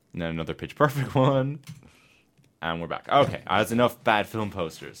 And then another Pitch Perfect one, and we're back. Okay, that's enough bad film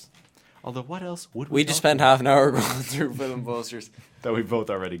posters. Although, what else would we just spent half an hour going through film posters that we've both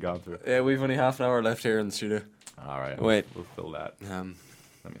already gone through? Yeah, we've only half an hour left here in the studio. All right. Wait. We'll fill that. Let me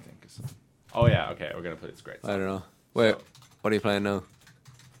think. Oh, yeah. Okay. We're going to play this great song. I don't know. Wait. So, what are you playing now?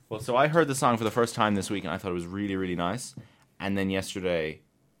 Well, so I heard the song for the first time this week, and I thought it was really, really nice. And then yesterday...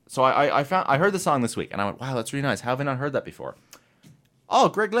 So I heard the song this week, and I went, wow, that's really nice. How have I not heard that before? Oh,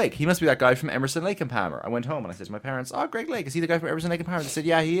 Greg Lake. He must be that guy from Emerson, Lake and Palmer. I went home and I said to my parents, oh, Greg Lake. Is he the guy from Emerson, Lake and Palmer? They said,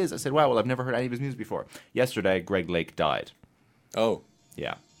 yeah, he is. I said, wow, well, I've never heard any of his music before. Yesterday, Greg Lake died. Oh.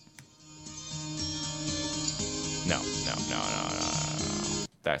 Yeah. No.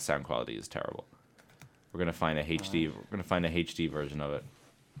 That sound quality is terrible. We're gonna find a HD. We're gonna find a HD version of it.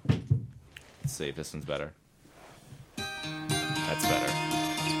 Let's see if this one's better. That's better.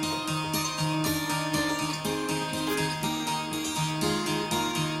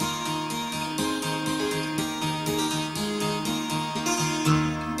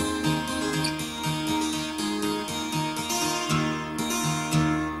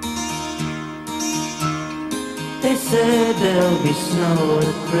 They said there'll be snow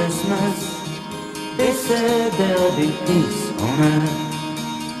at Christmas. They said there'll be peace on earth.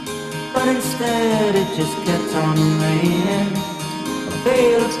 But instead it just kept on raining. A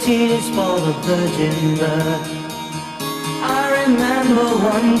veil of tears for the virgin birth. I remember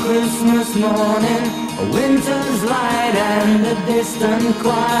one Christmas morning, a winter's light and a distant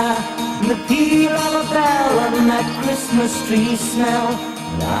choir, and the peal of a bell and that Christmas tree smell,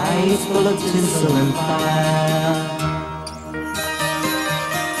 and eyes full of tinsel and fire.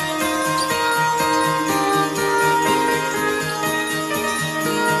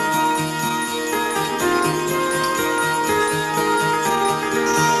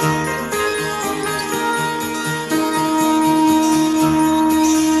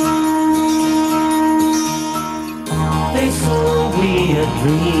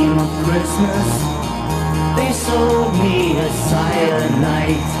 Dream of Christmas. They sold me a silent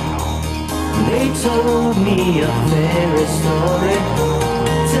night. They told me a fairy story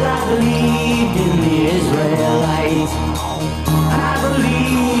till I believed in the Israelite. And I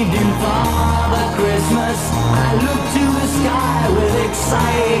believed in Father Christmas. I looked to the sky with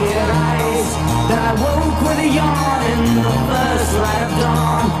excited eyes. Then I woke with a yawn in the first light of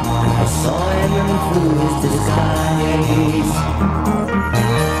dawn, and I saw him through his disguise.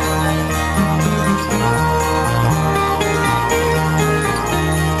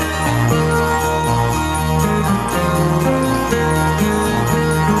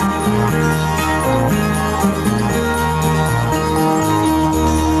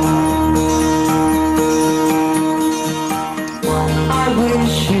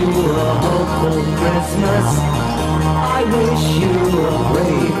 Christmas, I wish you a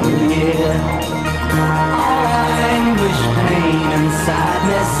brave new year. All anguish, pain and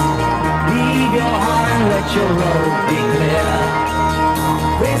sadness, leave your heart and let your road be clear.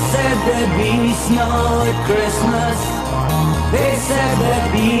 They said there'd be snow at Christmas. They said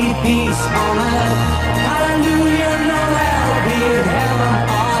there'd be peace on earth. Hallelujah, Noel, be it heaven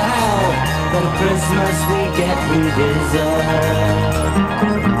or hell. The Christmas we get we deserve.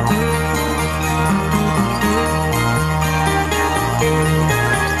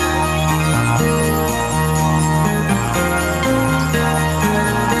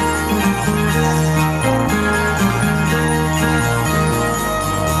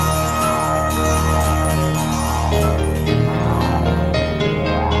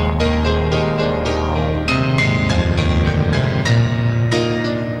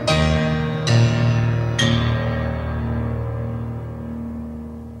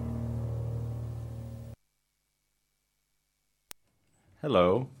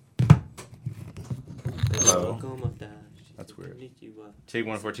 Hello. Hello. That's weird.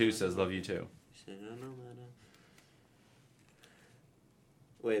 Tig142 says love you too.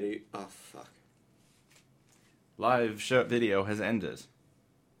 Wait, are you... Oh, fuck. Live show video has ended.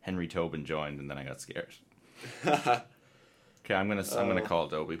 Henry Tobin joined and then I got scared. Okay, I'm gonna call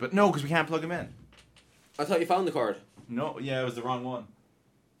Adobe. But no, because we can't plug him in. I thought you found the cord. No, yeah, it was the wrong one.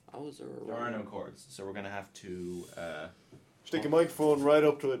 There are no cords, so we're gonna have to stick a microphone right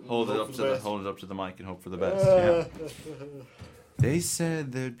up to it. Hold it up to the mic and hope for the best. Yeah. They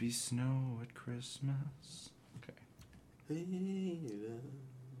said there'd be snow at Christmas. Okay.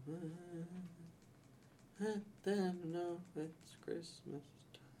 Let them know it's Christmas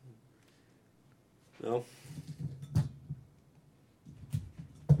time. No.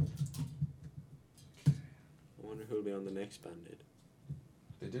 I wonder who'll be on the next Band-Aid.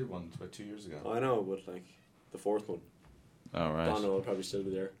 They did one 2 years ago. I know, but like the fourth one. Oh, right. Bono will probably still be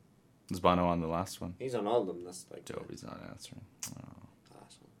there. Was Bono on the last one? He's on all of them. That's like Adobe's not answering. Oh.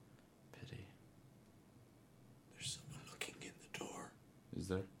 Asshole.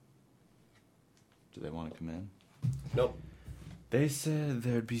 Do they want to come in? Nope. They said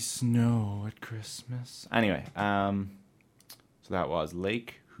there'd be snow at Christmas. Anyway, so that was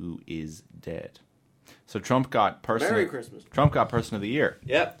Lake, who is dead. So Trump got Merry Christmas. Trump got Person of the Year.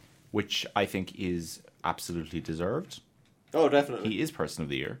 Yep. Which I think is absolutely deserved. Oh, definitely. He is Person of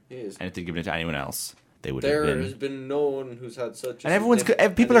the Year. He is. And if they'd given it to anyone else, they would There have been. has been no one who's had such. And everyone's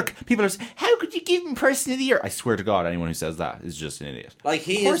people are how could you give him Person of the Year? I swear to God, anyone who says that is just an idiot. Like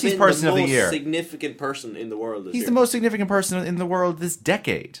he of course is he's Person the of the most Year. significant person in the world. He's the most significant person in the world this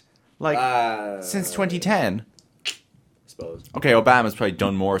decade. Like since 2010. Suppose. Okay, Obama's probably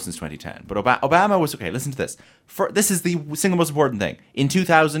done more since 2010, but Obama was okay. Listen to this. This is the single most important thing. In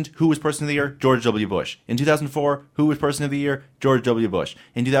 2000, who was Person of the Year? George W. Bush. In 2004, who was Person of the Year? George W. Bush.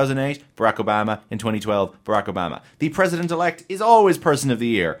 In 2008, Barack Obama. In 2012, Barack Obama. The president-elect is always Person of the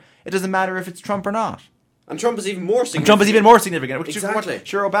Year. It doesn't matter if it's Trump or not. And Trump is even more significant. Exactly.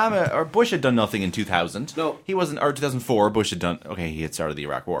 Sure, Obama or Bush had done nothing in 2000. No, he wasn't. Or 2004, Bush had done. Okay, he had started the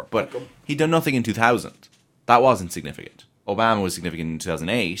Iraq War, but he'd done nothing in 2000. That wasn't significant. Obama was significant in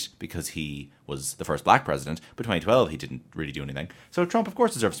 2008 because he was the first black president, but 2012 he didn't really do anything. So Trump, of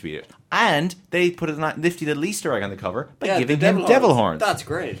course, deserves to be it. And they put a nifty little Easter egg on the cover by giving him devil horns. That's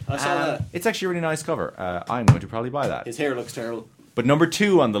great. I saw that. It's actually a really nice cover. I'm going to probably buy that. His hair looks terrible. But number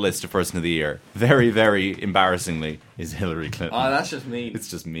 2 on the list of Person of the Year, very, very embarrassingly, is Hillary Clinton. Oh, that's just mean. It's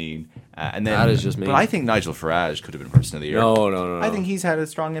just mean. And then, that is just mean. But I think Nigel Farage could have been Person of the Year. No. I think he's had a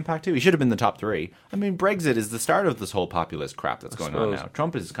strong impact too. He should have been the top 3. I mean, Brexit is the start of this whole populist crap that's going on now.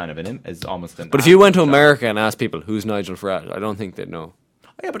 Trump is kind of is almost an. But if you went to America and asked people who's Nigel Farage, I don't think they'd know.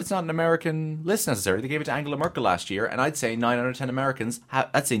 Oh, yeah, but it's not an American list necessarily. They gave it to Angela Merkel last year, and I'd say 9 out of 10 Americans.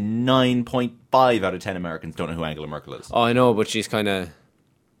 I'd say 9.5 out of 10 Americans don't know who Angela Merkel is. Oh, I know, but she's kind of.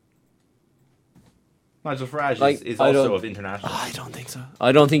 Nigel Farage is also of international. I don't think so.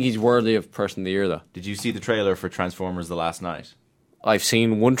 I don't think he's worthy of Person of the Year, though. Did you see the trailer for Transformers the last night? I've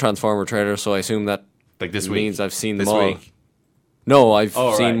seen one Transformer trailer, so I assume that this means week? I've seen this them all. Week? No, I've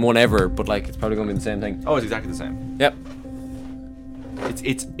seen one ever, but it's probably going to be the same thing. Oh, it's exactly the same. Yep.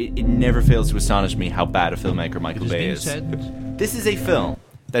 It never fails to astonish me how bad a filmmaker Michael Bay is. This is a film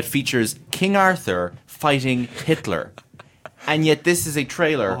that features King Arthur fighting Hitler. And yet this is a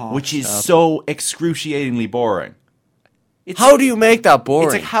trailer which is so excruciatingly boring. How do you make that boring?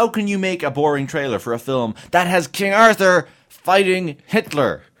 It's like, how can you make a boring trailer for a film that has King Arthur fighting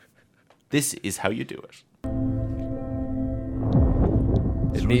Hitler? This is how you do it.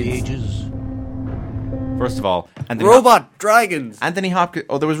 Through the ages. First of all, robot dragons. Anthony Hopkins.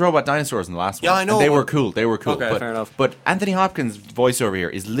 Oh, there was robot dinosaurs in the last one. Yeah, I know. And they were cool. Okay, fair enough. But Anthony Hopkins' voiceover here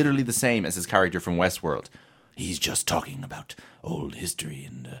is literally the same as his character from Westworld. He's just talking about old history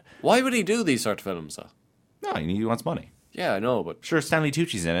and. Why would he do these sort of films, though? No, he wants money. Yeah, I know, but sure, Stanley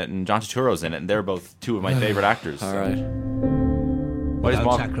Tucci's in it and John Turturro's in it, and they're both 2 of my favorite actors. All right.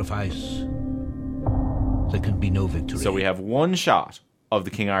 Without sacrifice, there can be no victory. So we have one shot of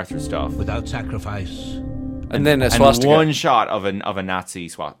the King Arthur stuff. Without sacrifice. And then a swastika. And one shot of a Nazi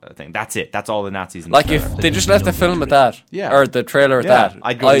thing. That's it. That's all the Nazis in the trailer. If they just left the film at that, or the trailer at that,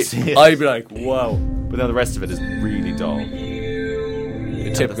 I'd go and see it. I'd be like, wow. But then the rest of it is really dull.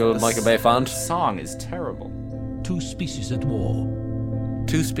 A typical Michael Bay font. The song is terrible. 2 species at war.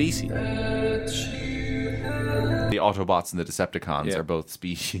 2 species? The Autobots and the Decepticons are both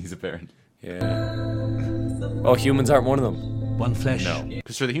species, apparently. Yeah. Oh, humans aren't one of them. One flesh. No,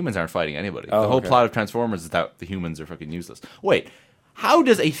 because the humans aren't fighting anybody. Oh, the whole plot of Transformers is that the humans are fucking useless. Wait, how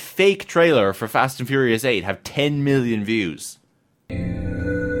does a fake trailer for Fast and Furious 8 have 10 million views?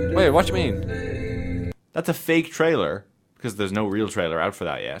 Wait, what do you mean? That's a fake trailer, because there's no real trailer out for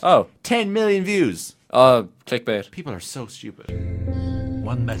that yet. Oh. 10 million views. Clickbait. People are so stupid.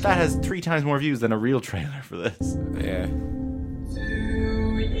 One metal. That has 3 times more views than a real trailer for this. Yeah.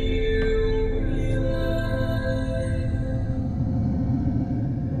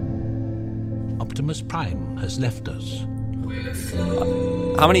 Optimus Prime has left us.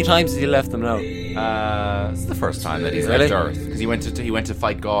 How many times has he left them now? This is the first time that he's left Earth, because he went to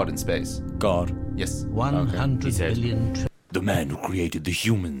fight God in space. God? Yes. 100 billion. The man who created the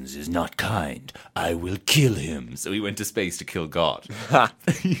humans is not kind. I will kill him. So he went to space to kill God.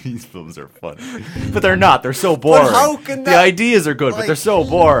 These films are fun. But they're not. They're so boring. But how can the ideas are good, but they're so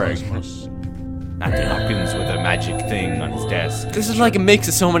boring. Anthony Hopkins with a magic thing on his desk. This is like a mix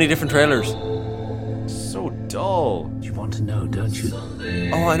of so many different trailers. So dull. You want to know, don't you?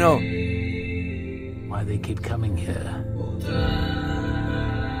 Oh, I know. Why they keep coming here.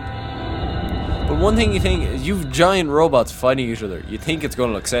 But one thing you think is you've giant robots fighting each other. You think it's going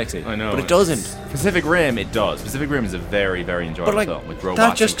to look sexy. I know. But it doesn't. Pacific Rim, it does. Pacific Rim is a very, very enjoyable But like, film with robots.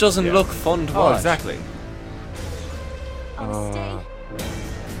 that just doesn't look fun to watch. Oh, exactly.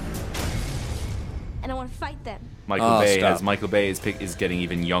 And I want to fight them. Michael Bay is getting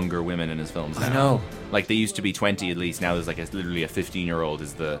even younger women in his films now. I know. Like, they used to be 20 at least. Now there's like literally a 15-year-old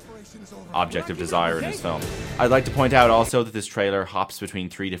is the object of desire in his film. I'd like to point out also that this trailer hops between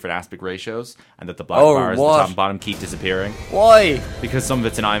 3 different aspect ratios, and that the black bars at the top and bottom keep disappearing. Why? Because some of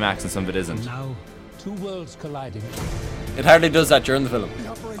it's in IMAX and some of it isn't. Now, two worlds colliding. It hardly does that during the film.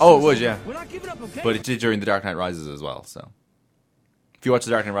 Oh, it would, yeah. But it did during The Dark Knight Rises as well, so. If you watch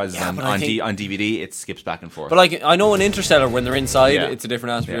The Dark Knight Rises on DVD, it skips back and forth. But like, I know in Interstellar, when they're inside, it's a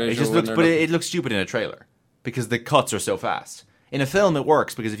different aspect ratio. It just looks, but it looks stupid in a trailer because the cuts are so fast. In a film, it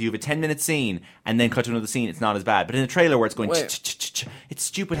works because if you have a 10-minute scene and then cut to another scene, it's not as bad. But in a trailer where it's going, it's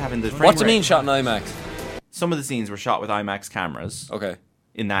stupid having the frame What's it rate. mean shot in IMAX? Some of the scenes were shot with IMAX cameras. Okay.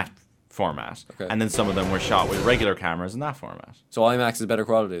 In that format. Okay. And then some of them were shot with regular cameras in that format. So IMAX is better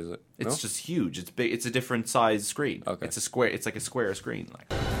quality, is it? It's just huge. It's big. It's a different size screen. Okay. It's a square. It's like a square screen.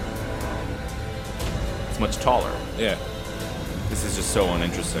 Like. It's much taller. Yeah. This is just so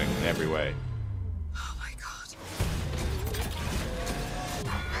uninteresting in every way. Oh my god.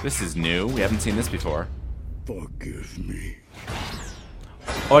 This is new. We haven't seen this before. Forgive me.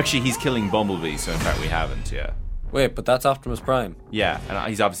 Oh, actually, he's killing Bumblebee, so in fact we haven't, yeah. Wait, but that's Optimus Prime. Yeah, and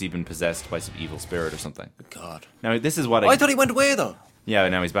he's obviously been possessed by some evil spirit or something. God. Now, this is what I thought he went away, though. Yeah,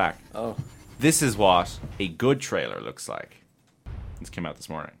 now he's back. Oh. This is what a good trailer looks like. This came out this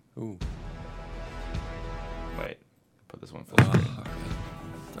morning. Ooh. Wait. Put this one full screen.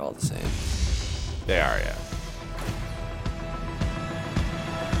 They're all the same. They are, yeah.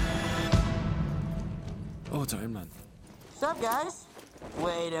 Oh, it's Iron Man. What's up, guys?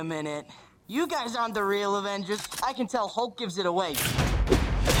 Wait a minute. You guys aren't the real Avengers. I can tell Hulk gives it away.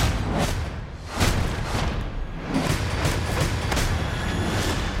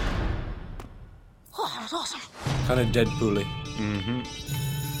 Oh, that was awesome. Kind of Deadpool-y. Mm-hmm.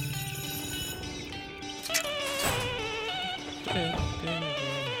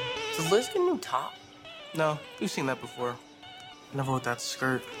 Does Liz get a new top? No, we've seen that before. Never with that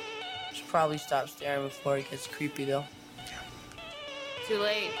skirt. Should probably stop staring before it gets creepy, though. Too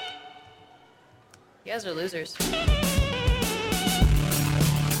late. You guys are losers.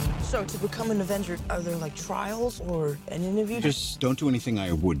 So, to become an Avenger, are there, like, trials or an interview? Just don't do anything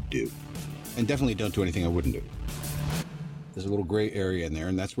I would do. And definitely don't do anything I wouldn't do. There's a little gray area in there,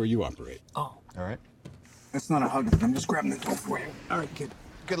 and that's where you operate. Oh. All right? That's not a hug. I'm just grabbing the door for you. All right, kid.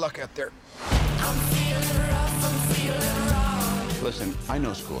 Good luck out there. Listen, I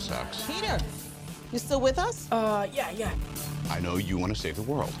know school sucks. Peter, you still with us? Yeah. I know you want to save the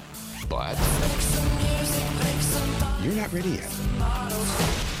world. But you're not ready yet.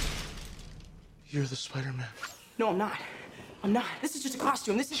 You're the Spider-Man. No, I'm not. I'm not. This is just a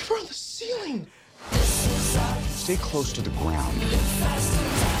costume. This is from the ceiling. Stay close to the ground.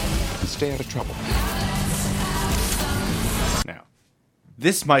 And stay out of trouble. Now,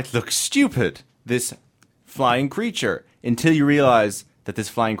 this might look stupid, this flying creature, until you realize that this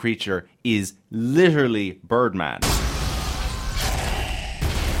flying creature is literally Birdman.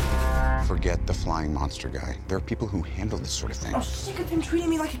 Forget the flying monster guy. There are people who handle this sort of thing. I'm sick of him treating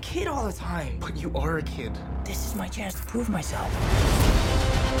me like a kid all the time. But you are a kid. This is my chance to prove myself.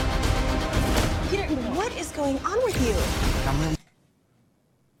 Peter, what is going on with you?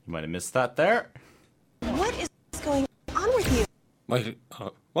 You might have missed that there. What is going on with you?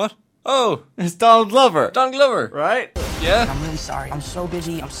 What? Oh, it's Donald Glover. Donald Glover. Right? Yeah. I'm really sorry. I'm so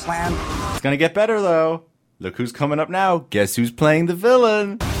busy. I'm slammed. It's gonna get better, though. Look who's coming up now. Guess who's playing the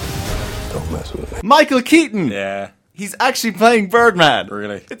villain? Don't mess with me. Michael Keaton. Yeah. He's actually playing Birdman.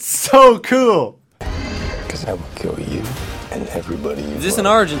 Really? It's so cool. Because I will kill you and everybody you Is this an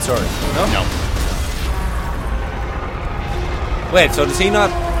origin story? No? No. Wait, so does he not...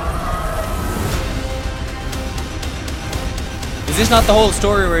 Is this not the whole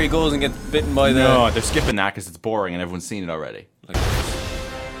story where he goes and gets bitten by the... No, they're skipping that because it's boring and everyone's seen it already.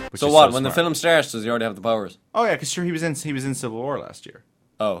 So what, when the film starts, does he already have the powers? Oh yeah, because sure, he was in Civil War last year.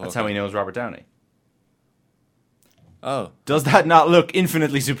 Oh, That's how he knows Robert Downey. Oh. Does that not look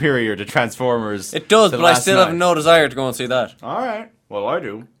infinitely superior to Transformers? It does, but I still have no desire to go and see that. Alright. Well, I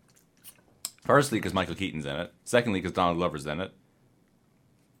do. Firstly, because Michael Keaton's in it. Secondly, because Donald Glover's in it.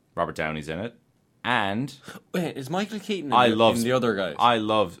 Robert Downey's in it. And... Wait, is Michael Keaton in the other guys? I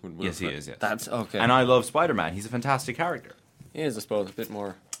love... Yes, he is, yeah. That's okay. And I love Spider-Man. He's a fantastic character. He is, I suppose, a bit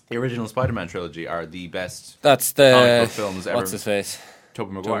more... The original Spider-Man trilogy are the best That's the comic book films ever. What's his face?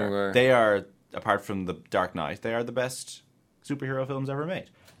 Tobey Maguire. They are apart from The Dark Knight, they are the best superhero films ever made.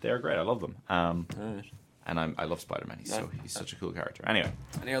 They are great. I love them. And I love Spider-Man. He's such a cool character. Anyway.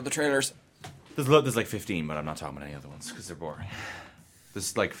 Any other trailers? There's like 15, but I'm not talking about any other ones because they're boring.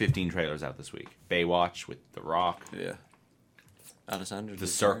 There's like 15 trailers out this week. Baywatch with The Rock. Yeah. Alessandro. The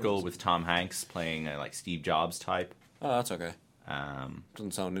Circle with Tom Hanks playing like Steve Jobs type. Oh, that's okay.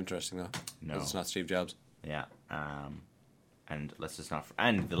 Doesn't sound interesting though. No, it's not Steve Jobs. Yeah. And let's just not.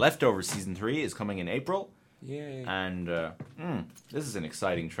 And The Leftovers season 3 is coming in April. Yay! And this is an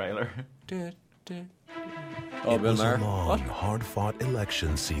exciting trailer. Oh, it was a long, hard-fought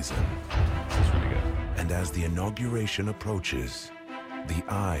election season. That's really good. And as the inauguration approaches, the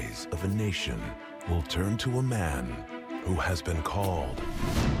eyes of a nation will turn to a man who has been called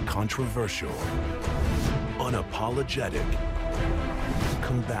controversial, unapologetic,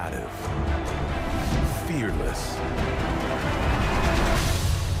 combative, fearless.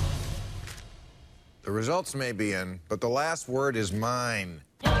 The results may be in, but the last word is mine.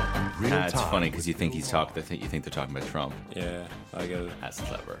 It's funny because you think you think they're talking about Trump. Yeah, I get it. That's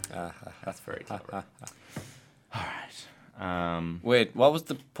clever. That's very clever. All right. Wait, what was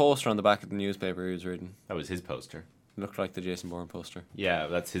the poster on the back of the newspaper he was reading? That was his poster. It looked like the Jason Bourne poster. Yeah,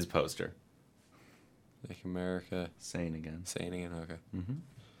 that's his poster. Like America. Sane again. Okay. Mm-hmm.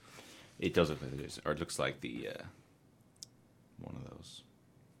 It does look like the Jason, or it looks like the one of those.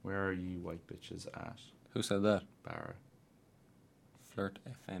 Where are you white bitches at? Who said that? Barra. Flirt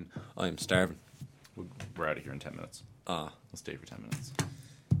FM. I am starving. We're out of here in 10 minutes. We'll stay for 10 minutes.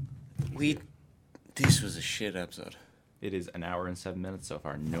 This was a shit episode. It is an hour and 7 minutes so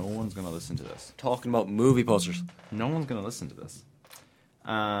far. No one's going to listen to this. Talking about movie posters. No one's going to listen to this.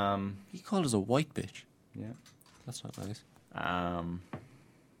 He called us a white bitch. Yeah. That's not nice.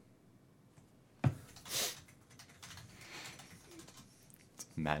 It's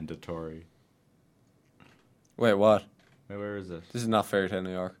mandatory. Wait, what? Wait, where is it? This is not Fairy Tale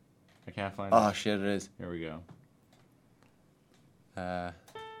New York. I can't find it. Oh, shit, it is. Here we go. No,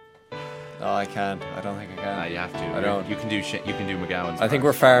 I can't. I don't think I can. Nah, you have to. I don't. You can do shit. You can do McGowan's. I think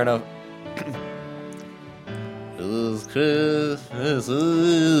we're far enough. It's Christmas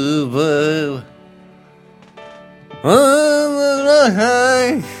Eve.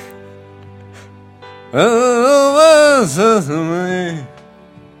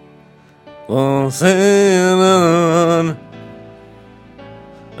 Won't say another one.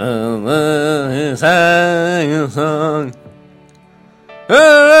 And then he sang a song.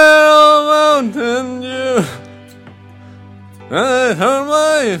 Mountain Dew. I turned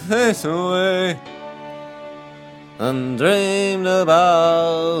my face away and dreamed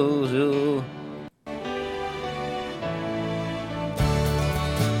about you.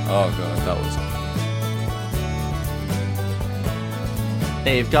 Oh god, that was.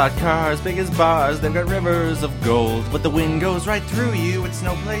 They've got cars big as bars, they've got rivers of gold, but the wind goes right through you, it's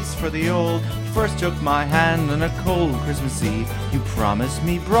no place for the old. You first took my hand on a cold Christmas Eve. You promised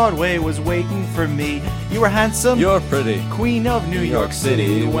me Broadway was waiting for me. You were handsome, you're pretty, Queen of New York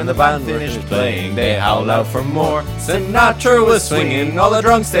City. When the band finished playing, they howled out for more. Sinatra was swinging, all the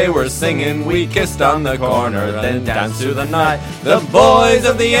drunks they were singing. We kissed on the corner, then danced through the night. The boys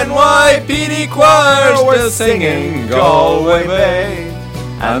of the NYPD choir were singing Galway Bay,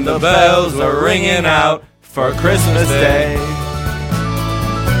 and the bells were ringing out for Christmas Day.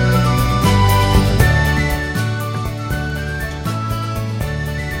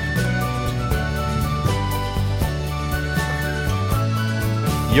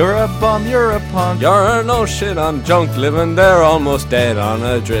 You're a bum, you're a punk. You're no shit, I'm junk, living there almost dead on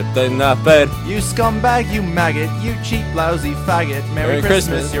a drip in that bed. You scumbag, you maggot, you cheap lousy faggot. Merry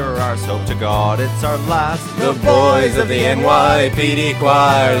Christmas, you're ours, hope to God it's our last. The boys of the NYPD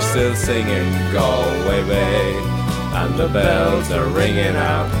choir still singing Galway Bay, and the bells are ringing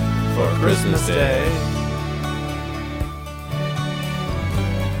out for Christmas Day.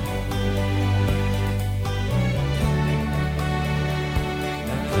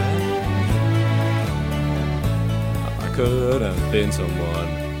 Could have been someone.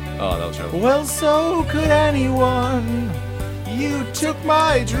 Oh, that was terrible. Well, so could anyone. You took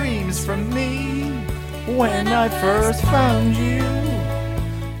my dreams from me when I first found you.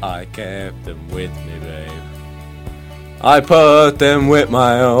 I kept them with me, babe. I put them with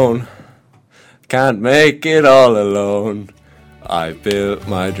my own. Can't make it all alone. I built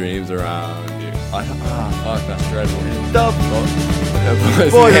my dreams around you. Oh, that's dreadful. The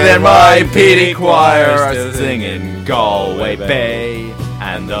boys of the NYPD choir are singing Galway Bay,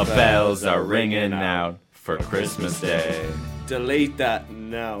 and the bells are ringing out for Christmas Day. Delete that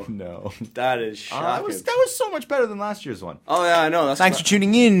now. No. That is shocking. That was so much better than last year's one. Oh, yeah, I know. Thanks for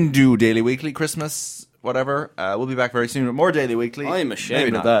tuning in to Daily Weekly Christmas, whatever. We'll be back very soon with more Daily Weekly. I'm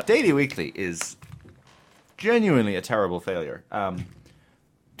ashamed of that. Daily Weekly is genuinely a terrible failure.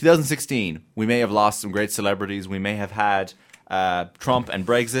 2016, we may have lost some great celebrities. We may have had Trump and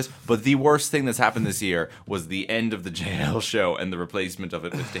Brexit, but the worst thing that's happened this year was the end of the JL show and the replacement of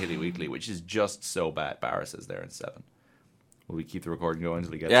it with Daily Weekly, which is just so bad. Barris is there in 7. Will we keep the recording going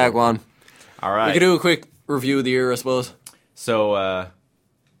until we get Yeah, go on. All right. We could do a quick review of the year, I suppose. So,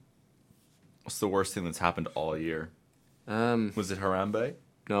 what's the worst thing that's happened all year? Was it Harambe?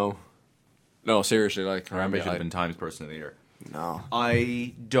 No. No, seriously, like... Harambe should have been Times Person of the Year. No.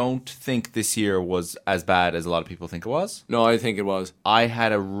 I don't think this year was as bad as a lot of people think it was. No, I think it was. I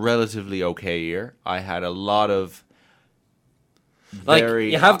had a relatively okay year. I had a lot of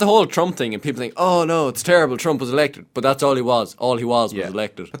you have the whole Trump thing and people think, oh no, it's terrible, Trump was elected. But that's all he was. All he was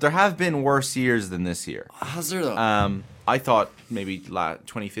elected. But there have been worse years than this year. Has there though? I thought maybe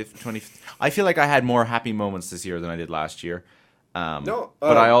 2015. I feel like I had more happy moments this year than I did last year. No,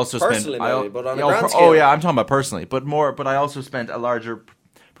 but I also personally, spent. maybe, but on a grand scale. Oh yeah, I'm talking about personally, but I also spent a larger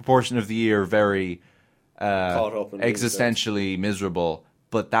proportion of the year very caught up in existentially miserable.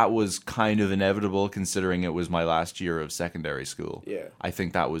 But that was kind of inevitable, considering it was my last year of secondary school. Yeah, I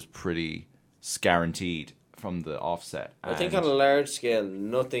think that was pretty guaranteed from the offset. I think on a large scale,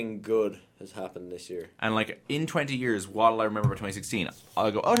 nothing good has happened this year. And like in 20 years, what I remember about 2016,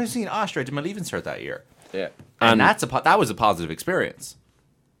 I'll go, 2016, straight to my Leaving Cert that year. Yeah, and that was a positive experience.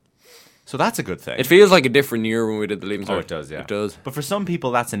 So that's a good thing. It feels like a different year when we did the Leaving Cert. Oh, it does, yeah. It does. But for some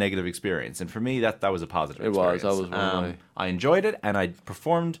people, that's a negative experience. And for me, that was a positive experience. That was one of my... I enjoyed it, and I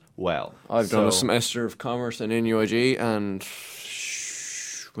performed well. I've done a semester of commerce in NUIG, and...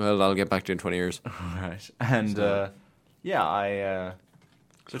 Well, I'll get back to it in 20 years. Right. And, so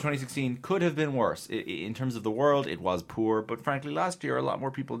 2016 could have been worse. In terms of the world, it was poor. But frankly, last year, a lot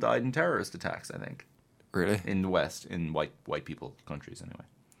more people died in terrorist attacks, I think. Really? In the West, in white people countries, anyway.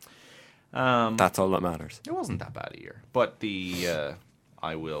 That's all that matters. It wasn't that bad a year, but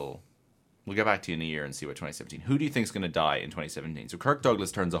we'll get back to you in a year and see what 2017. Who do you think is going to die in 2017? So Kirk Douglas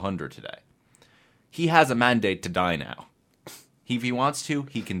turns 100 today. He has a mandate to die now. If he wants to,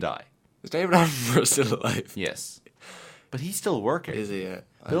 he can die. Is David Attenborough still alive? Yes, but he's still working. Is he?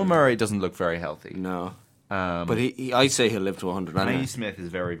 Bill Murray doesn't look very healthy. No. But I'd say he'll live to 100 anyway. Maggie Smith is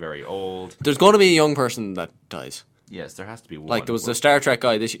very, very old. There's going to be a young person that dies. Yes, there has to be one. Like, there was the Star Trek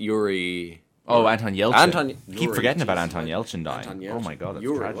guy, Yuri... Oh, Anton Yelchin. Keep forgetting about Anton Yelchin dying. Oh my god, that's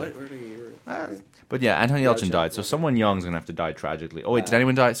tragic. But yeah, Anton Yelchin died, so someone young's going to have to die tragically. Oh wait, did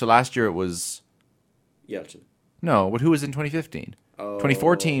anyone die? So last year it was... Yelchin. No, but who was in 2015?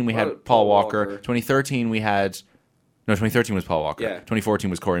 2014 we had Paul Walker. 2013 we had... No, 2013 was Paul Walker. Yeah. 2014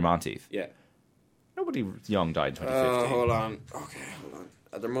 was Corey Monteith. Yeah. Nobody young died in 2015. Hold on. Okay, hold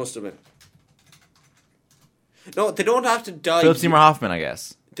on. There must have been. No, they don't have to die. Philip Seymour Hoffman, I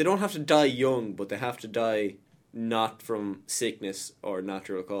guess. They don't have to die young, but they have to die not from sickness or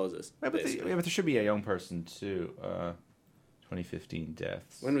natural causes. Yeah, but there should be a young person too. 2015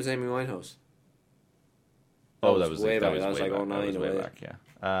 deaths. When was Amy Winehouse? Oh, that was way back. That was way like 09 way back.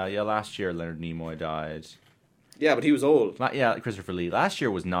 Yeah. Last year Leonard Nimoy died. Yeah, but he was old. Yeah, Christopher Lee. Last year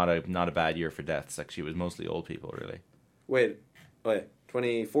was not a bad year for deaths. Actually, it was mostly old people, really. Wait.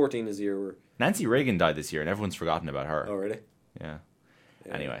 2014 is the year where... Nancy Reagan died this year, and everyone's forgotten about her. Oh, really? Yeah.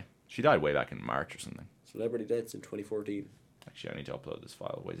 Anyway, she died way back in March or something. Celebrity deaths in 2014. Actually, I need to upload this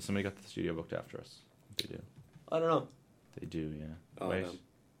file. Wait, has somebody got the studio booked after us? They do. I don't know. They do, yeah. Oh, Wait. No.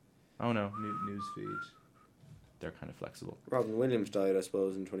 Oh, no. News feed. They're kind of flexible. Robin Williams died, I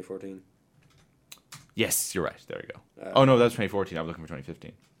suppose, in 2014. Yes, you're right. There we go. Oh, no, that was 2014. I was looking for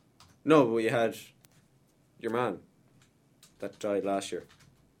 2015. No, but you had your man that died last year.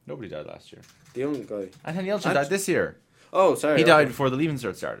 Nobody died last year. The young guy. Anton Yelchin died this year. Oh, sorry. He died before the Leaving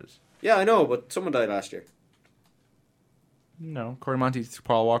Cert started. Yeah, I know, but someone died last year. No, Corey Monteith,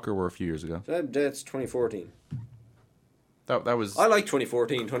 Paul Walker were a few years ago. That's 2014. That was... I like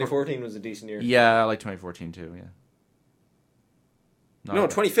 2014. 2014 was a decent year. Yeah, I like 2014 too, yeah. No,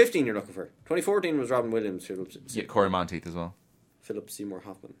 2015 you're looking for. 2014 was Robin Williams. Yeah, Corey Monteith as well. Philip Seymour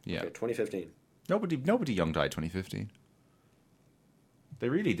Hoffman. Yeah. Okay, 2015. Nobody young died 2015. They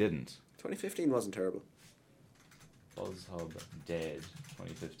really didn't. 2015 wasn't terrible. Buzz Hub dead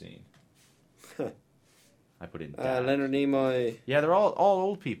 2015. I put in Leonard Nimoy. Yeah, they're all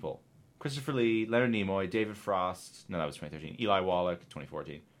old people. Christopher Lee, Leonard Nimoy, David Frost. No, that was 2013. Eli Wallach,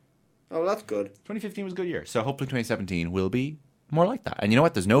 2014. Oh, that's good. 2015 was a good year. So hopefully 2017 will be more like that. And you know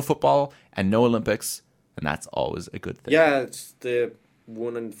what? There's no football and no Olympics. And that's always a good thing. Yeah, it's the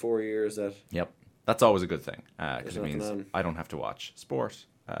 1 in 4 years that... Yep. That's always a good thing. Because it means I don't have to watch sport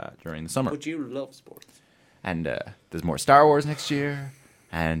during the summer. But you love sport. And there's more Star Wars next year.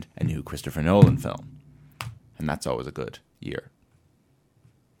 And a new Christopher Nolan film. And that's always a good year.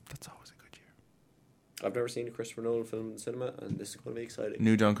 That's always a good year. I've never seen a Christopher Nolan film in the cinema, and this is going to be exciting.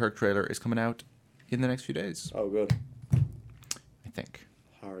 New Dunkirk trailer is coming out in the next few days. Oh, good. I think.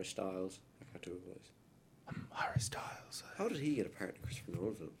 Harry Styles. I can't do it, guys. Harry Styles. How did he get a part in a Christopher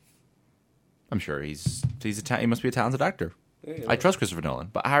Nolan film? I'm sure he must be a talented actor. Yeah, I trust Christopher Nolan,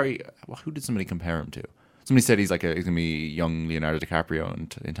 but Harry, well, who did somebody compare him to? Somebody said he's going to be young Leonardo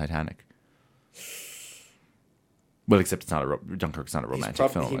DiCaprio in Titanic. Well, except it's not Dunkirk's not a romantic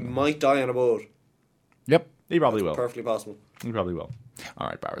film. He might die on a boat. Yep, he probably will. Perfectly possible. He probably will. All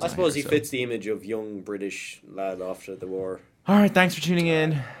right, Bowers. I suppose he fits the image of young British lad after the war. All right, thanks for tuning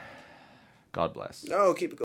in. God bless. No, keep it going.